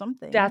family or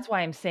something. That's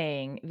why I'm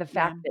saying the Yeah.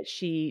 fact that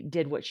she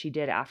did what she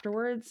did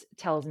afterwards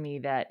tells me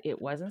that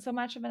it wasn't so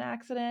much of an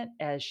accident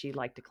as she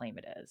liked to claim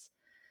it is.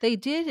 They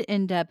did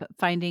end up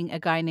finding a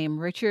guy named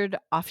Richard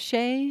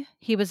Offshay.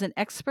 He was an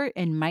expert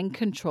in mind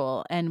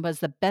control and was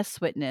the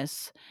best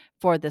witness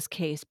for this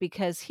case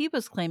because he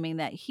was claiming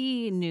that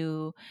he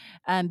knew,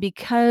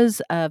 because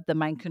of the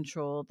mind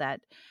control, that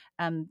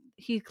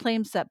he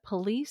claims that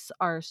police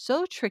are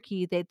so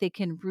tricky that they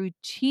can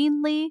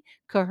routinely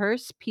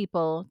coerce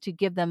people to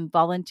give them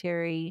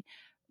voluntary,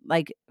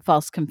 like,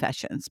 false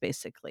confessions,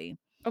 basically.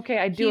 Okay,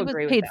 I do He was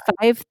agree with paid that.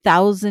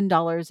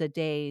 $5,000 a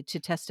day to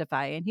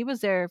testify, and he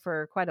was there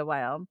for quite a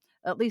while.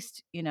 At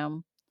least,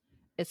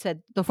 it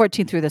said the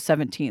 14th through the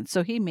 17th,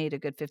 so he made a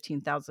good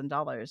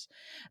 $15,000.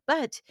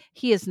 But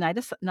he is not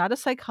a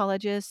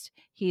psychologist.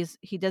 He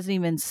doesn't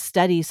even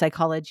study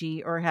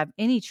psychology or have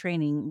any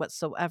training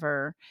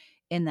whatsoever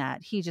in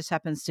that. He just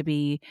happens to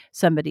be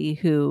somebody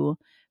who,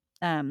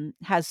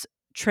 has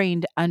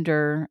trained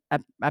under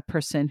a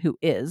person who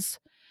is,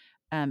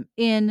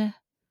 in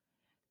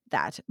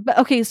that. But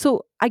okay,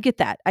 so I get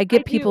that. I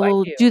get I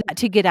people do. do that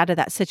to get out of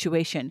that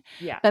situation.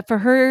 Yeah. But for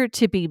her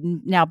to be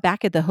now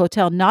back at the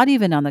hotel, not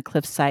even on the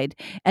cliffside,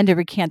 and to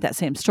recant that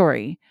same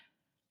story,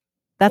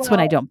 that's when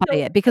I Well, don't buy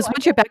it. so Because I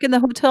once you're guess back in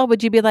the hotel,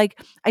 would you be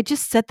like, "I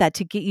just said that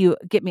to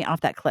get me off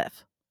that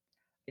cliff?"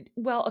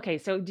 well, okay,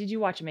 so did you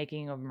watch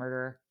Making of a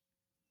Murderer?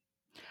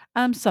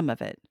 Some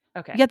of it.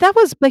 Okay. Yeah,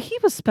 but he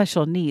was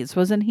special needs,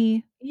 wasn't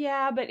he?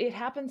 Yeah, but it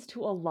happens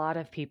to a lot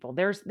of people.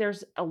 There's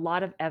a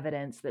lot of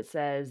evidence that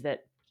says that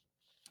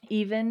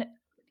even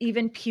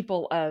even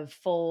people of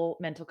full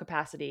mental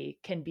capacity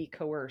can be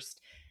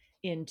coerced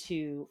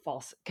into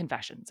false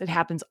confessions. It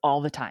happens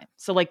all the time.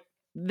 So like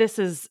this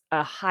is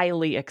a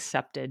highly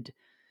accepted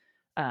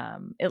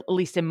at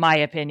least in my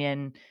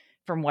opinion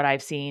from what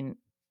I've seen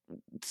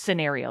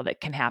scenario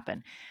that can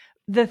happen.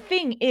 The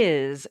thing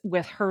is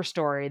with her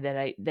story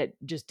that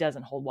just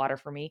doesn't hold water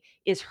for me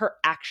is her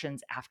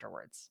actions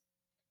afterwards.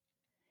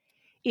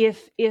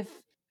 If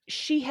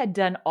she had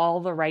done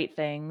all the right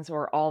things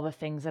or all the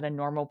things that a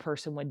normal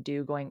person would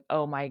do going,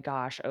 "Oh my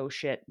gosh, oh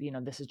shit,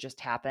 this has just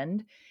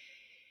happened."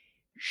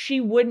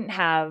 She wouldn't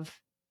have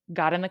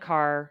got in the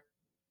car,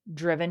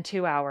 driven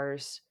 2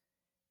 hours.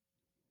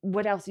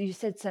 What else? You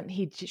said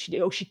something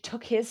she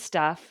took his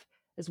stuff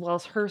as well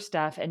as her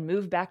stuff and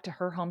moved back to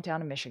her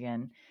hometown in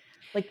Michigan.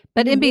 Like,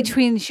 But you in would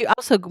between, she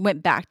also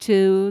went back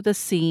to the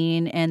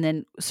scene and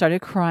then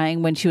started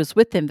crying when she was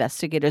with the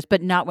investigators,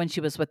 but not when she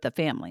was with the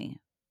family.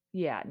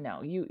 yeah,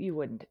 no, you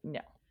wouldn't.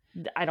 No.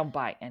 I don't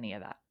buy any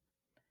of that.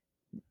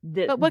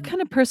 The But what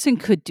kind of person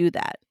could do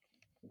that?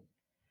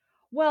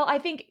 Well, I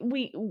think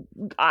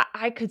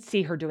I could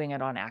see her doing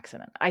it on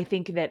accident. I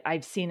think that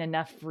I've seen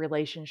enough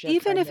relationships.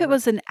 Even I've if it never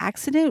was an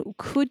accident,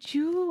 could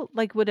you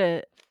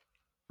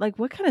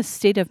what kind of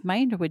state of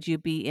mind would you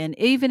be in,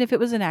 even if it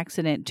was an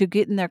accident, to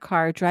get in their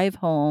car, drive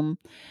home,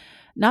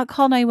 not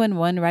call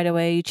 911 right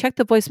away, you check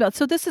the voicemail.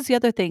 So this is the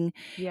other thing,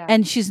 yeah.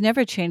 and she's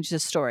never changed the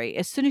story.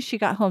 As soon as she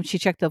got home, she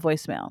checked the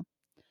voicemail.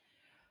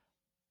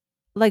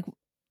 Like,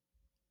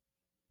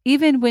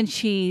 even when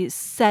she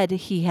said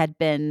he had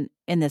been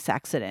in this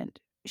accident,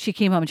 she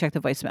came home and checked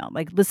the voicemail.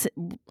 Like,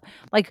 listen,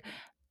 like,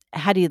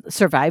 had he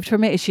survived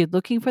from it? Is she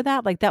looking for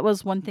that? Like, that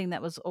was one thing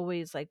that was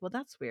always like, well,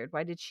 that's weird.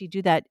 Why did she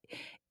do that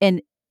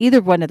in either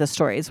one of the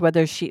stories,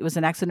 whether it was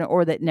an accident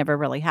or that never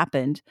really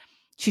happened?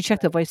 She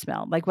checked the Right.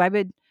 voicemail. Like, why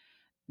would,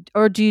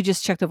 or do you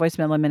just check the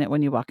voicemail a minute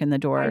when you walk in the I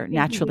door think you just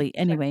naturally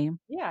check anyway?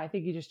 yeah, I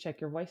think you just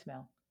check your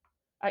voicemail.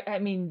 I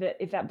mean,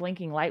 if that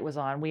blinking light was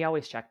on, we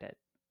always checked it.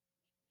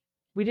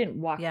 We didn't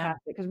walk Yeah.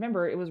 past it because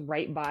remember, it was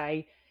right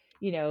by,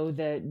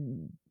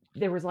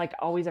 there was like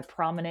always a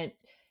prominent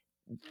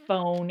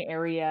phone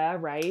area,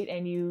 right?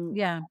 And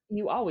Yeah.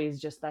 you always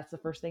just that's the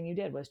first thing you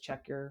did was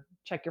check your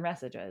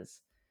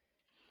messages.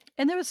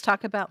 And there was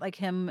talk about like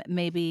him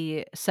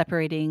maybe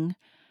separating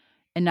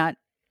and not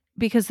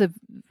because the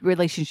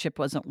relationship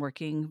wasn't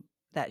working,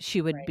 that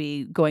she would Right.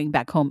 be going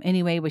back home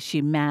anyway. Was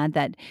she mad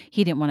that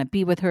he didn't want to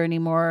be with her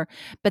anymore?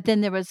 But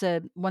then there was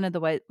one of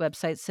the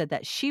websites said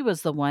that she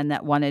was the one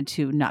that wanted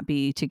to not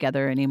be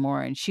together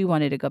anymore and she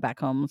wanted to go back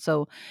home.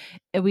 So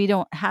we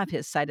don't have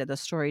his side of the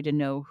story to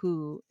know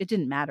who. It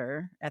didn't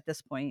matter at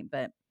this point,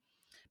 but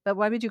But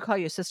why would you call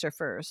your sister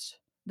first?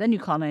 Then you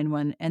call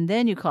 911 and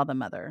then you call the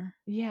mother.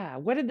 Yeah.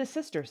 What did the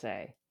sister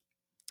say?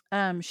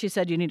 She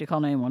said you need to call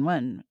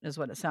 911 is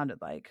what it sounded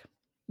like.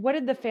 What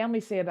did the family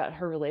say about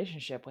her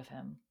relationship with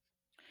him?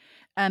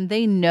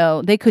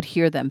 They could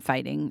hear them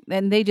fighting,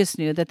 and they just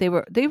knew that they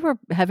were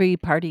heavy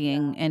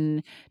partying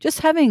and just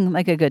having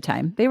like a good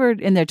time. They were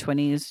in their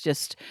 20s,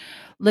 just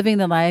living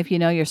the life.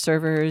 You're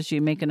servers,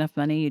 you make enough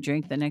money, you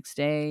drink the next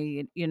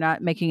day. You're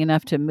not making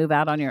enough to move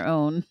out on your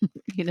own.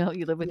 You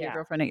live with your Yeah.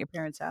 girlfriend at your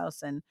parents'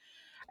 house, and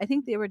I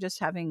think they were just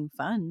having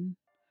fun.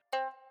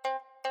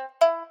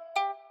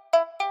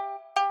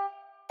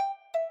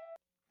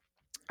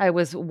 I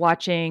was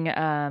watching,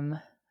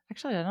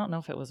 actually, I don't know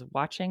if it was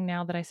watching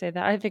now that I say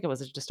that. I think it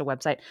was just a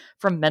website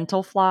from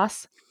Mental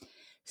Floss.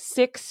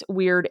 6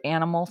 weird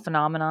animal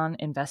phenomenon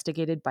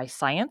investigated by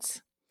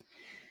science.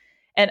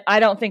 And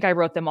I don't think I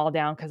wrote them all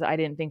down because I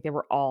didn't think they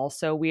were all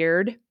so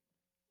weird.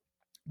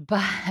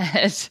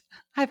 But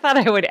I thought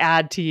I would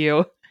add to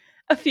you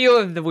a few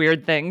of the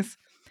weird things.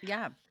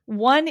 Yeah.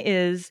 One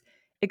is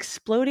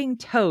exploding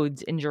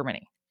toads in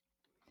Germany.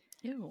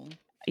 Ew.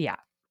 Yeah.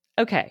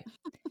 Okay.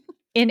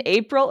 In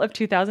April of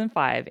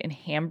 2005, in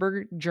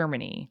Hamburg,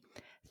 Germany,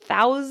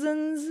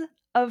 thousands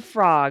of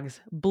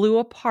frogs blew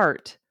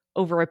apart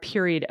over a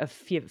period of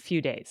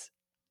few days.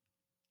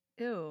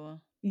 Ew.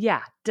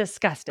 Yeah,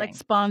 disgusting. Like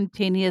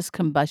spontaneous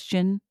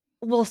combustion.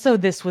 Well, so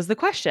this was the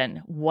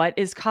question. What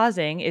is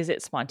causing? Is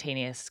it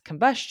spontaneous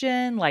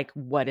combustion? Like,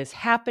 what is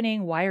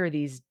happening? Why are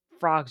these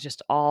frogs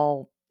just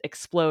all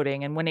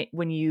exploding? And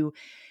when you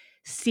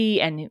see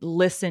and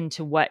listen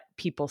to what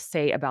people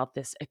say about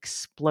this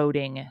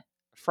exploding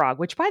frog,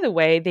 which, by the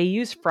way, they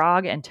use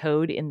frog and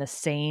toad in the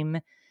same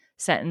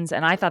sentence,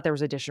 and I thought there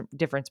was a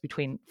difference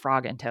between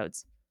frog and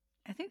toads.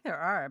 I think there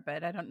are,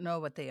 but I don't know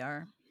what they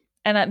are.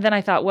 And then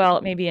I thought,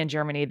 well, maybe in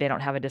Germany they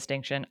don't have a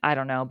distinction. I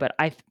don't know, but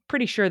I'm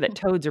pretty sure that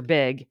toads are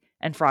big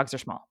and frogs are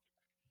small.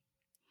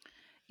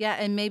 Yeah,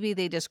 and maybe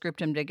they just grouped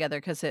them together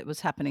because it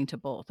was happening to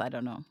both. I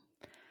don't know.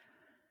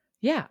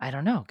 Yeah, I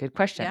don't know. Good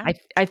question. Yeah?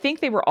 I think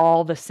they were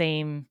all the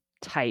same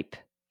type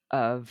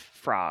of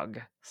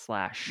frog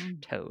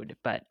 / toad,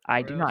 but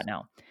I do Gross. not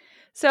know.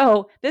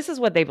 So this is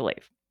what they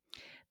believe.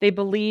 They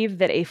believe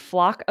that a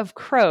flock of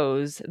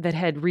crows that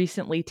had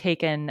recently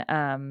taken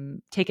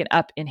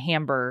up in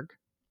Hamburg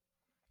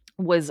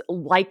was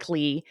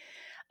likely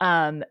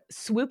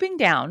swooping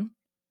down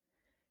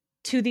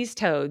to these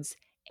toads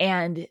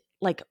and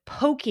like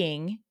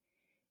poking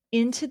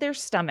into their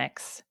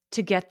stomachs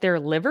to get their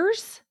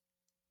livers.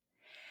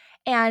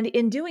 And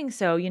in doing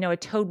so, a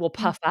toad will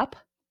puff up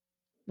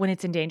when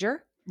it's in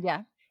danger.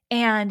 Yeah.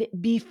 And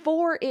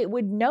before it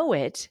would know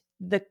it,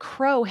 the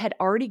crow had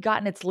already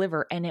gotten its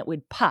liver and it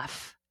would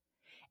puff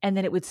and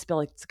then it would spill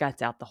its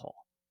guts out the hole.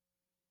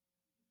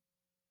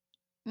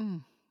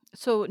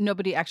 So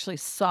nobody actually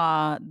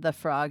saw the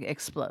frog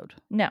explode.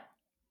 No.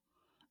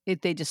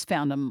 They just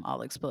found them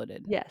all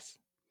exploded. Yes.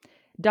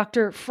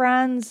 Dr.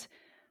 Franz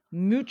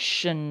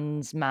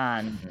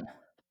Muchensmann,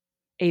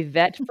 a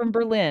vet from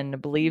Berlin,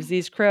 believes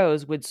these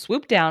crows would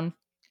swoop down,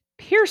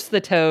 pierce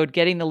the toad,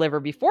 getting the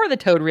liver before the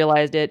toad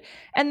realized it,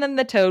 and then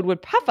the toad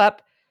would puff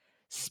up,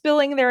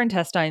 spilling their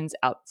intestines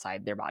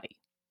outside their body.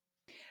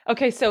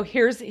 Okay, so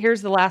here's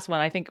the last one.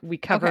 I think we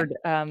covered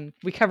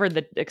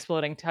the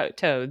exploding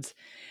toads.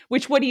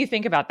 What do you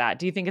think about that?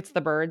 Do you think it's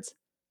the birds?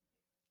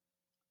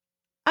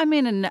 I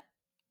mean,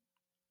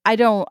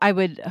 I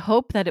would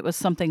hope that it was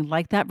something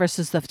like that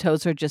versus the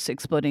toads are just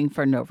exploding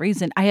for no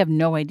reason. I have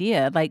no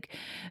idea. Like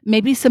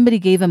maybe somebody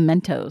gave them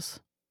Mentos.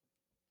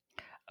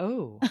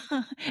 Oh.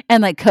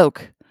 And like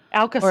Coke.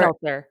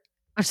 Alka-Seltzer.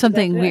 Or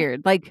something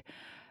weird. Like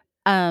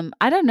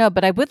I don't know,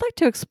 but I would like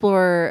to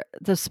explore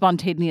the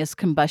spontaneous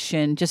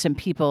combustion just in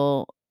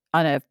people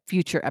on a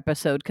future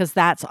episode because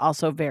that's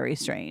also very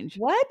strange.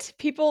 What?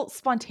 People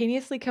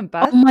spontaneously Oh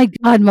combust? my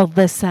God,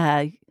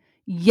 Melissa.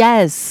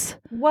 Yes.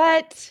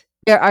 What?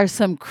 There are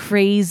some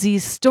crazy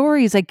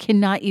stories. I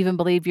cannot even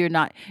believe you're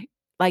not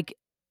like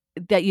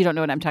that. You don't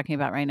know what I'm talking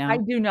about right now. I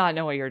do not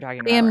know what you're talking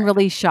about. I am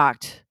really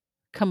shocked.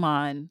 Come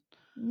on.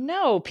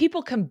 No,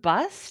 people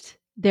combust?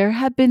 There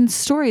have been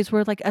stories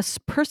where like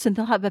person,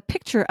 they'll have a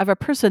picture of a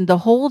person. The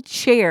whole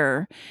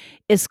chair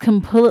is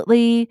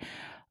completely,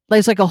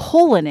 there's like a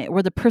hole in it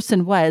where the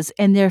person was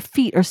and their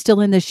feet are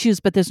still in the shoes,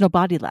 but there's no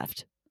body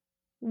left.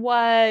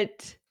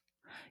 What?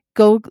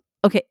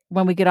 Okay,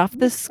 when we get off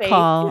this fake?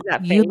 call, Is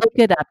that you fake? look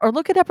it up or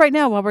look it up right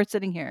now while we're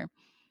sitting here.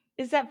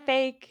 Is that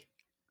fake?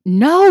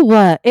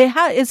 No,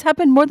 it's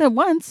happened more than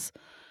once.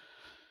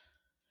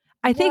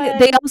 I think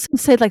they What? also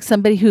say like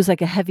somebody who's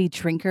like a heavy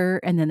drinker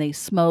and then they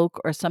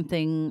smoke or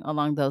something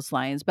along those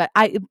lines. But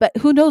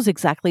who knows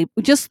exactly?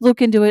 Just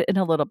look into it in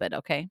a little bit,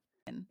 okay?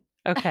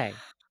 Okay.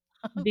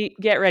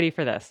 Get ready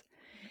for this.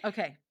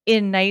 Okay.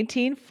 In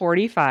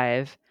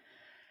 1945,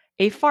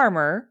 a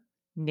farmer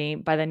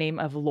by the name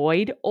of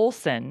Lloyd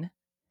Olson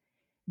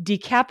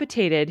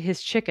decapitated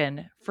his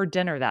chicken for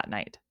dinner that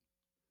night.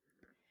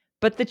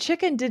 But the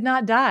chicken did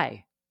not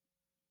die.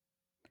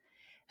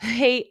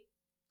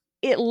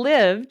 It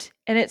lived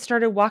and it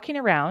started walking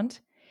around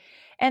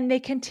And they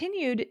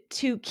continued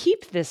to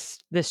keep this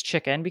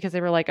chicken because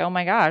they were like, oh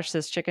my gosh,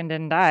 this chicken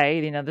didn't die.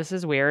 This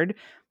is weird.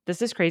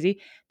 This is crazy.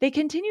 They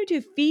continued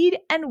to feed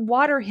and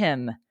water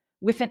him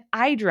with an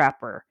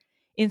eyedropper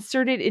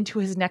inserted into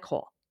his neck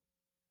hole.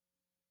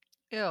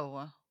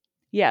 Ew.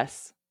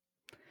 Yes.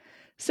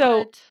 So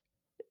What?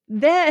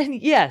 then,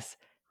 yes,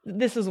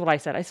 this is what I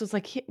said. I was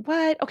like,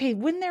 what? Okay,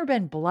 wouldn't there have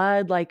been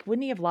blood? Like,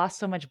 wouldn't he have lost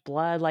so much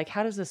blood? Like,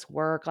 how does this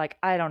work? Like,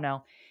 I don't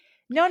know.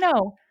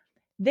 No.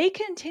 They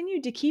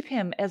continued to keep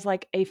him as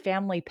like a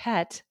family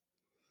pet,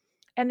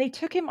 and they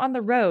took him on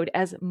the road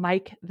as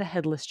Mike the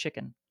Headless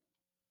Chicken.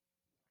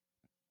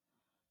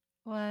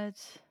 What?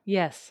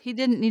 Yes. He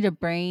didn't need a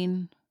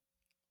brain.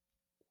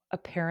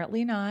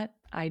 Apparently not.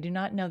 I do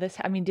not know this.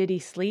 I mean, did he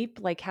sleep?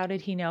 Like, how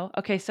did he know?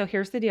 Okay, so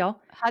here's the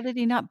deal. How did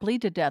he not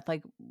bleed to death?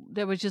 Like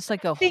there was just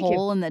like a Thank you.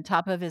 hole in the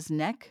top of his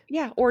neck?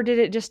 Yeah, or did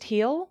it just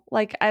heal?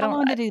 Like, I How don't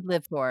long did he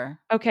live for?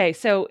 Okay,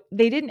 so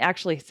they didn't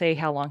actually say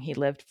how long he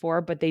lived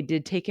for, but they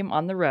did take him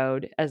on the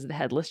road as the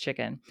headless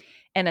chicken.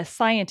 And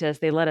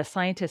they let a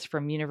scientist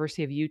from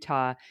University of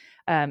Utah,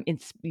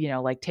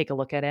 take a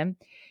look at him.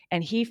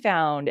 And he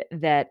found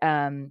that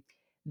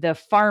the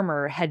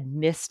farmer had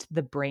missed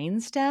the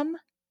brainstem,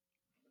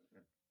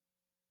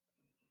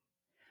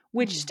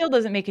 which still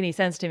doesn't make any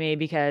sense to me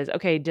because,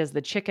 okay, does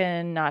the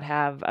chicken not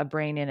have a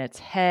brain in its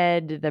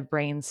head? The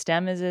brain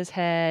stem is his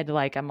head.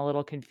 Like, I'm a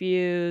little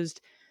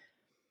confused.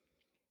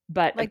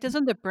 But Like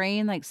doesn't the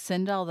brain like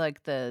send all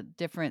like the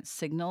different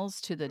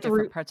signals to the through,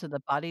 different parts of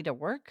the body to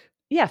work?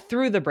 yeah,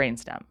 through the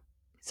brainstem.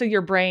 So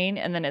your brain,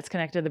 and then it's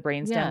connected to the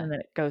brainstem, Yeah. and then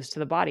it goes to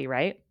the body,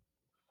 right?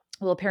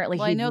 Well, apparently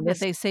Well, I he'd know that missed.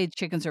 they say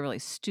chickens are really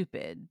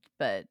stupid,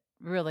 but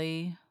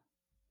really?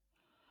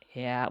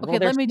 Yeah, well, Okay,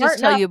 they're let me smart just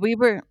tell enough. you,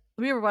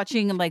 we were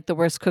watching like the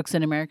worst cooks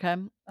in America,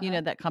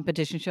 Uh-huh. that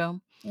competition show.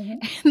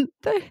 Mhm.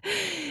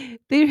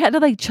 And they had to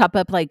like chop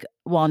up like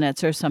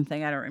walnuts or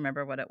something. I don't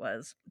remember what it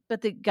was. But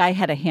the guy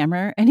had a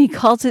hammer and he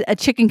calls it a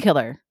chicken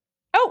killer.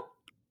 Oh,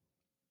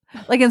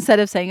 Like instead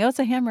of saying, "Oh, it's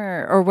a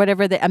hammer," or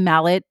whatever, a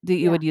mallet that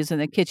you yeah. would use in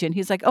the kitchen,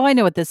 he's like, "Oh, I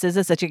know what this is.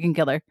 It's a chicken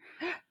killer."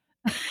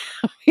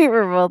 We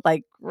were both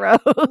like, "Gross."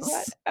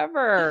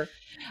 Whatever.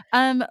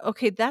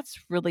 Okay, that's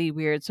really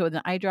weird. So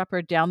an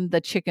eyedropper down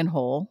the chicken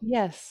hole.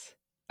 Yes.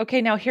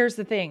 Okay, now here's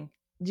the thing.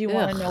 Do you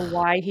wanna know Ugh.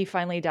 why he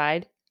finally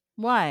died?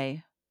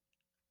 Why?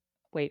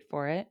 Wait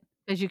for it.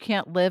 Because you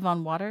can't live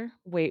on water?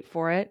 Wait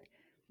for it.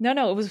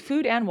 No, it was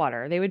food and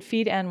water. They would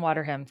feed and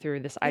water him through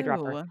this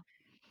eyedropper. Ew.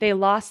 They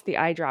lost the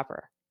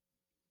eyedropper.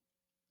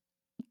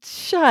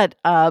 Shut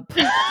up.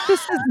 This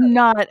is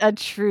not a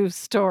true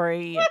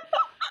story.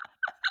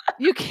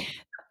 You can't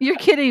You're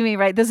kidding me,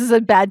 right? This is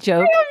a bad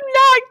joke? I'm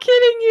not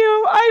kidding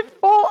you. I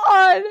full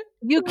on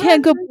You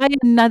can't go buy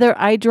another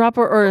eyedropper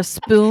or a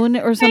spoon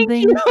or Thank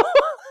something? you.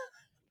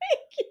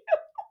 Thank you.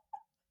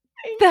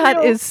 Thank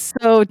That you. is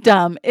so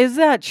dumb. Is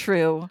that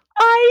true?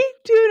 I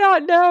do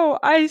not know.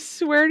 I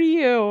swear to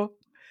you.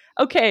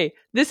 Okay,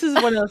 this is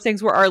one of those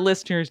things where our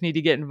listeners need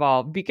to get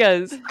involved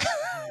because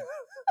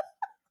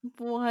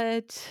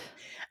What?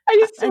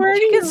 I swear to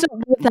Chickens you.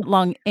 don't live that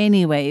long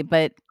anyway,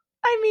 but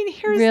I mean,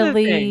 here's the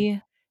thing.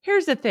 really?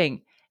 Here's the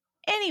thing.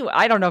 Anyway,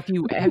 I don't know if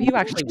you have you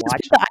actually Just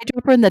watched put the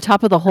eyedropper in the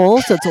top of the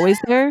hole so it's always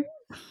there?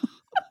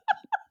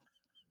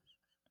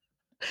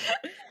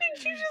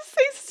 Did you just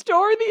say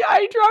store the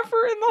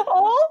eyedropper in the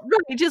hole?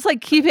 Right, just,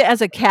 like, keep it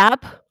as a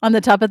cap on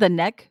the top of the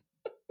neck?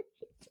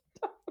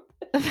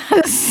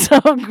 That is so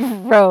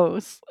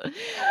gross. But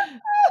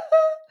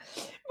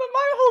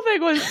my whole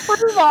thing was,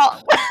 first of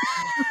all, when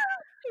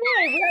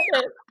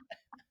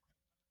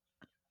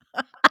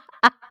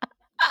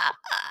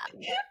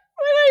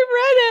I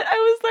read it, I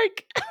was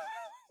like,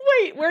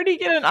 wait, where'd he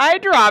get an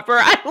eyedropper?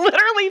 I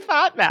literally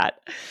thought that.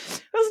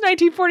 It was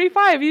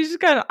 1945. He's just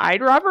got an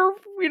eyedropper,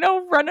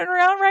 running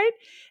around, right?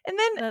 And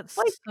then, That's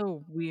like,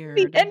 so the weird.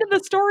 end of the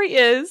story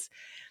is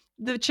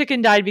the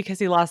chicken died because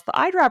he lost the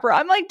eyedropper.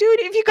 I'm like, dude,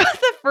 if you got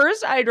the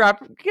first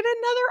eyedropper, get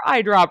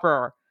another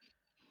eyedropper.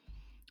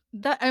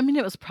 I mean,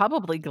 it was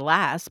probably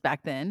glass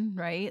back then,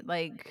 right?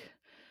 Like,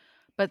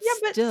 but Yeah,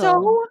 but still.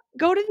 so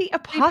go to the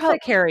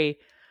apothecary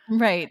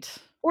Right.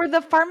 or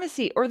the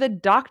pharmacy or the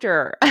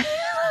doctor.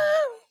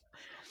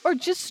 Or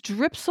just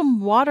drip some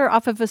water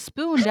off of a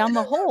spoon down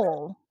the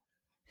hole.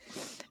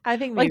 I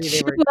think Like, maybe they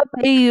chew were up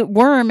a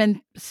worm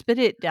and spit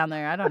it down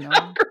there. I don't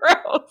know.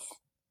 gross.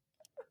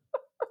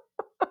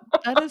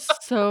 That is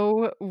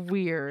so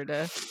weird.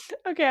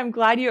 Okay, I'm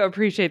glad you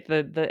appreciate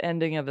the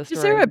ending of the story.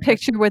 Is there a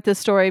picture with this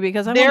story?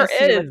 Because I There want to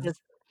see what is. this.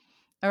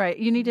 All right,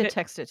 you need to Th-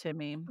 text it to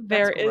me.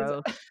 There That's is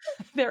gross.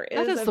 there is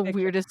That is a the picture.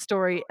 weirdest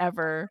story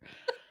ever.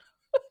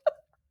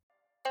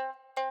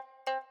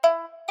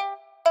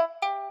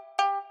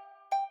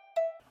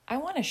 I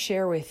want to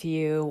share with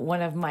you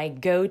one of my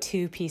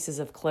go-to pieces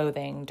of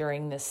clothing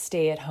during this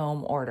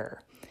stay-at-home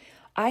order.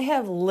 I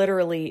have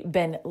literally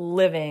been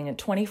living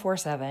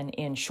 24/7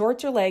 in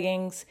shorts or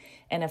leggings,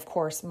 and of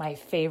course, my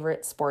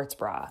favorite sports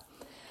bra.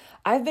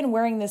 I've been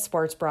wearing this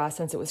sports bra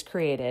since it was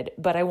created,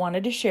 but I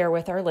wanted to share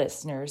with our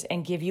listeners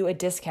and give you a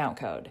discount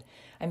code.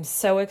 I'm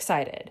so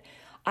excited.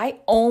 I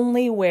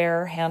only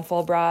wear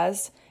Handful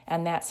bras,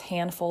 and that's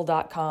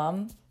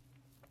handful.com,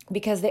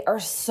 because they are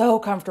so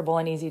comfortable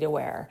and easy to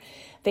wear.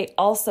 They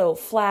also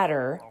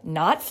flatter,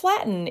 not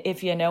flatten,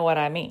 if you know what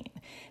I mean.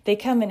 They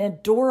come in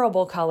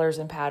adorable colors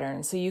and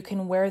patterns, so you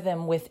can wear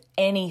them with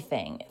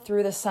anything.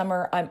 Through the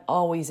summer, I'm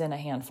always in a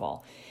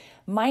Handful.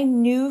 My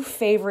new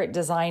favorite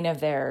design of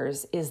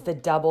theirs is the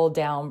double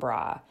down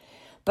bra,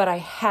 but I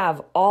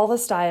have all the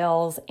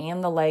styles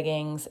and the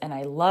leggings, and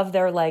I love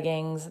their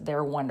leggings.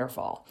 They're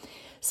wonderful.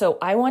 So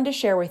I wanted to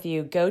share with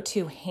you, go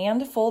to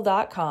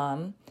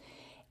handful.com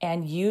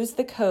and use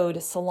the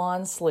code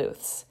Salon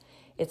Sleuths.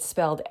 It's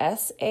spelled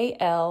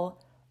SALONSLEUTHS.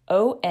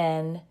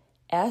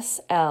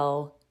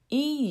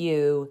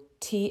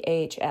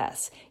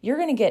 You're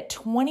going to get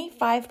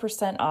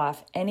 25%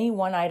 off any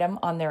one item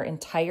on their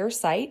entire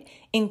site,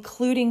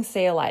 including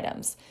sale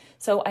items.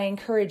 So I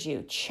encourage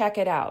you, check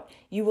it out.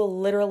 You will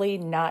literally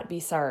not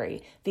be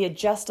sorry. The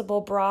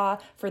adjustable bra,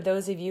 for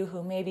those of you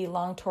who may be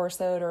long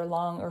torsoed or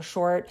long or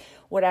short,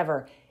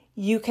 whatever,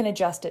 you can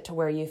adjust it to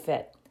where you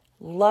fit.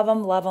 Love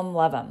them, love them,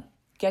 love them.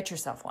 Get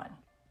yourself one.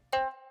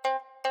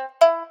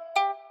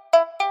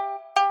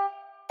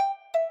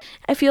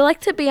 If you'd like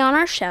to be on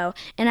our show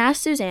and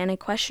ask Suzanne a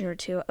question or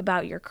two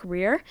about your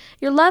career,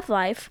 your love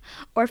life,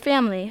 or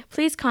family,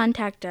 please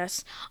contact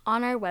us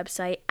on our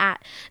website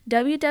at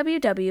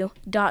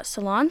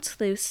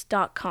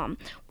www.salonsleuths.com.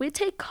 We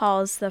take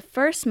calls the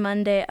first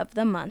Monday of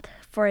the month.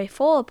 For a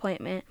full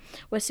appointment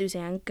with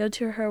Suzanne, go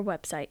to her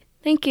website.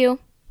 Thank you.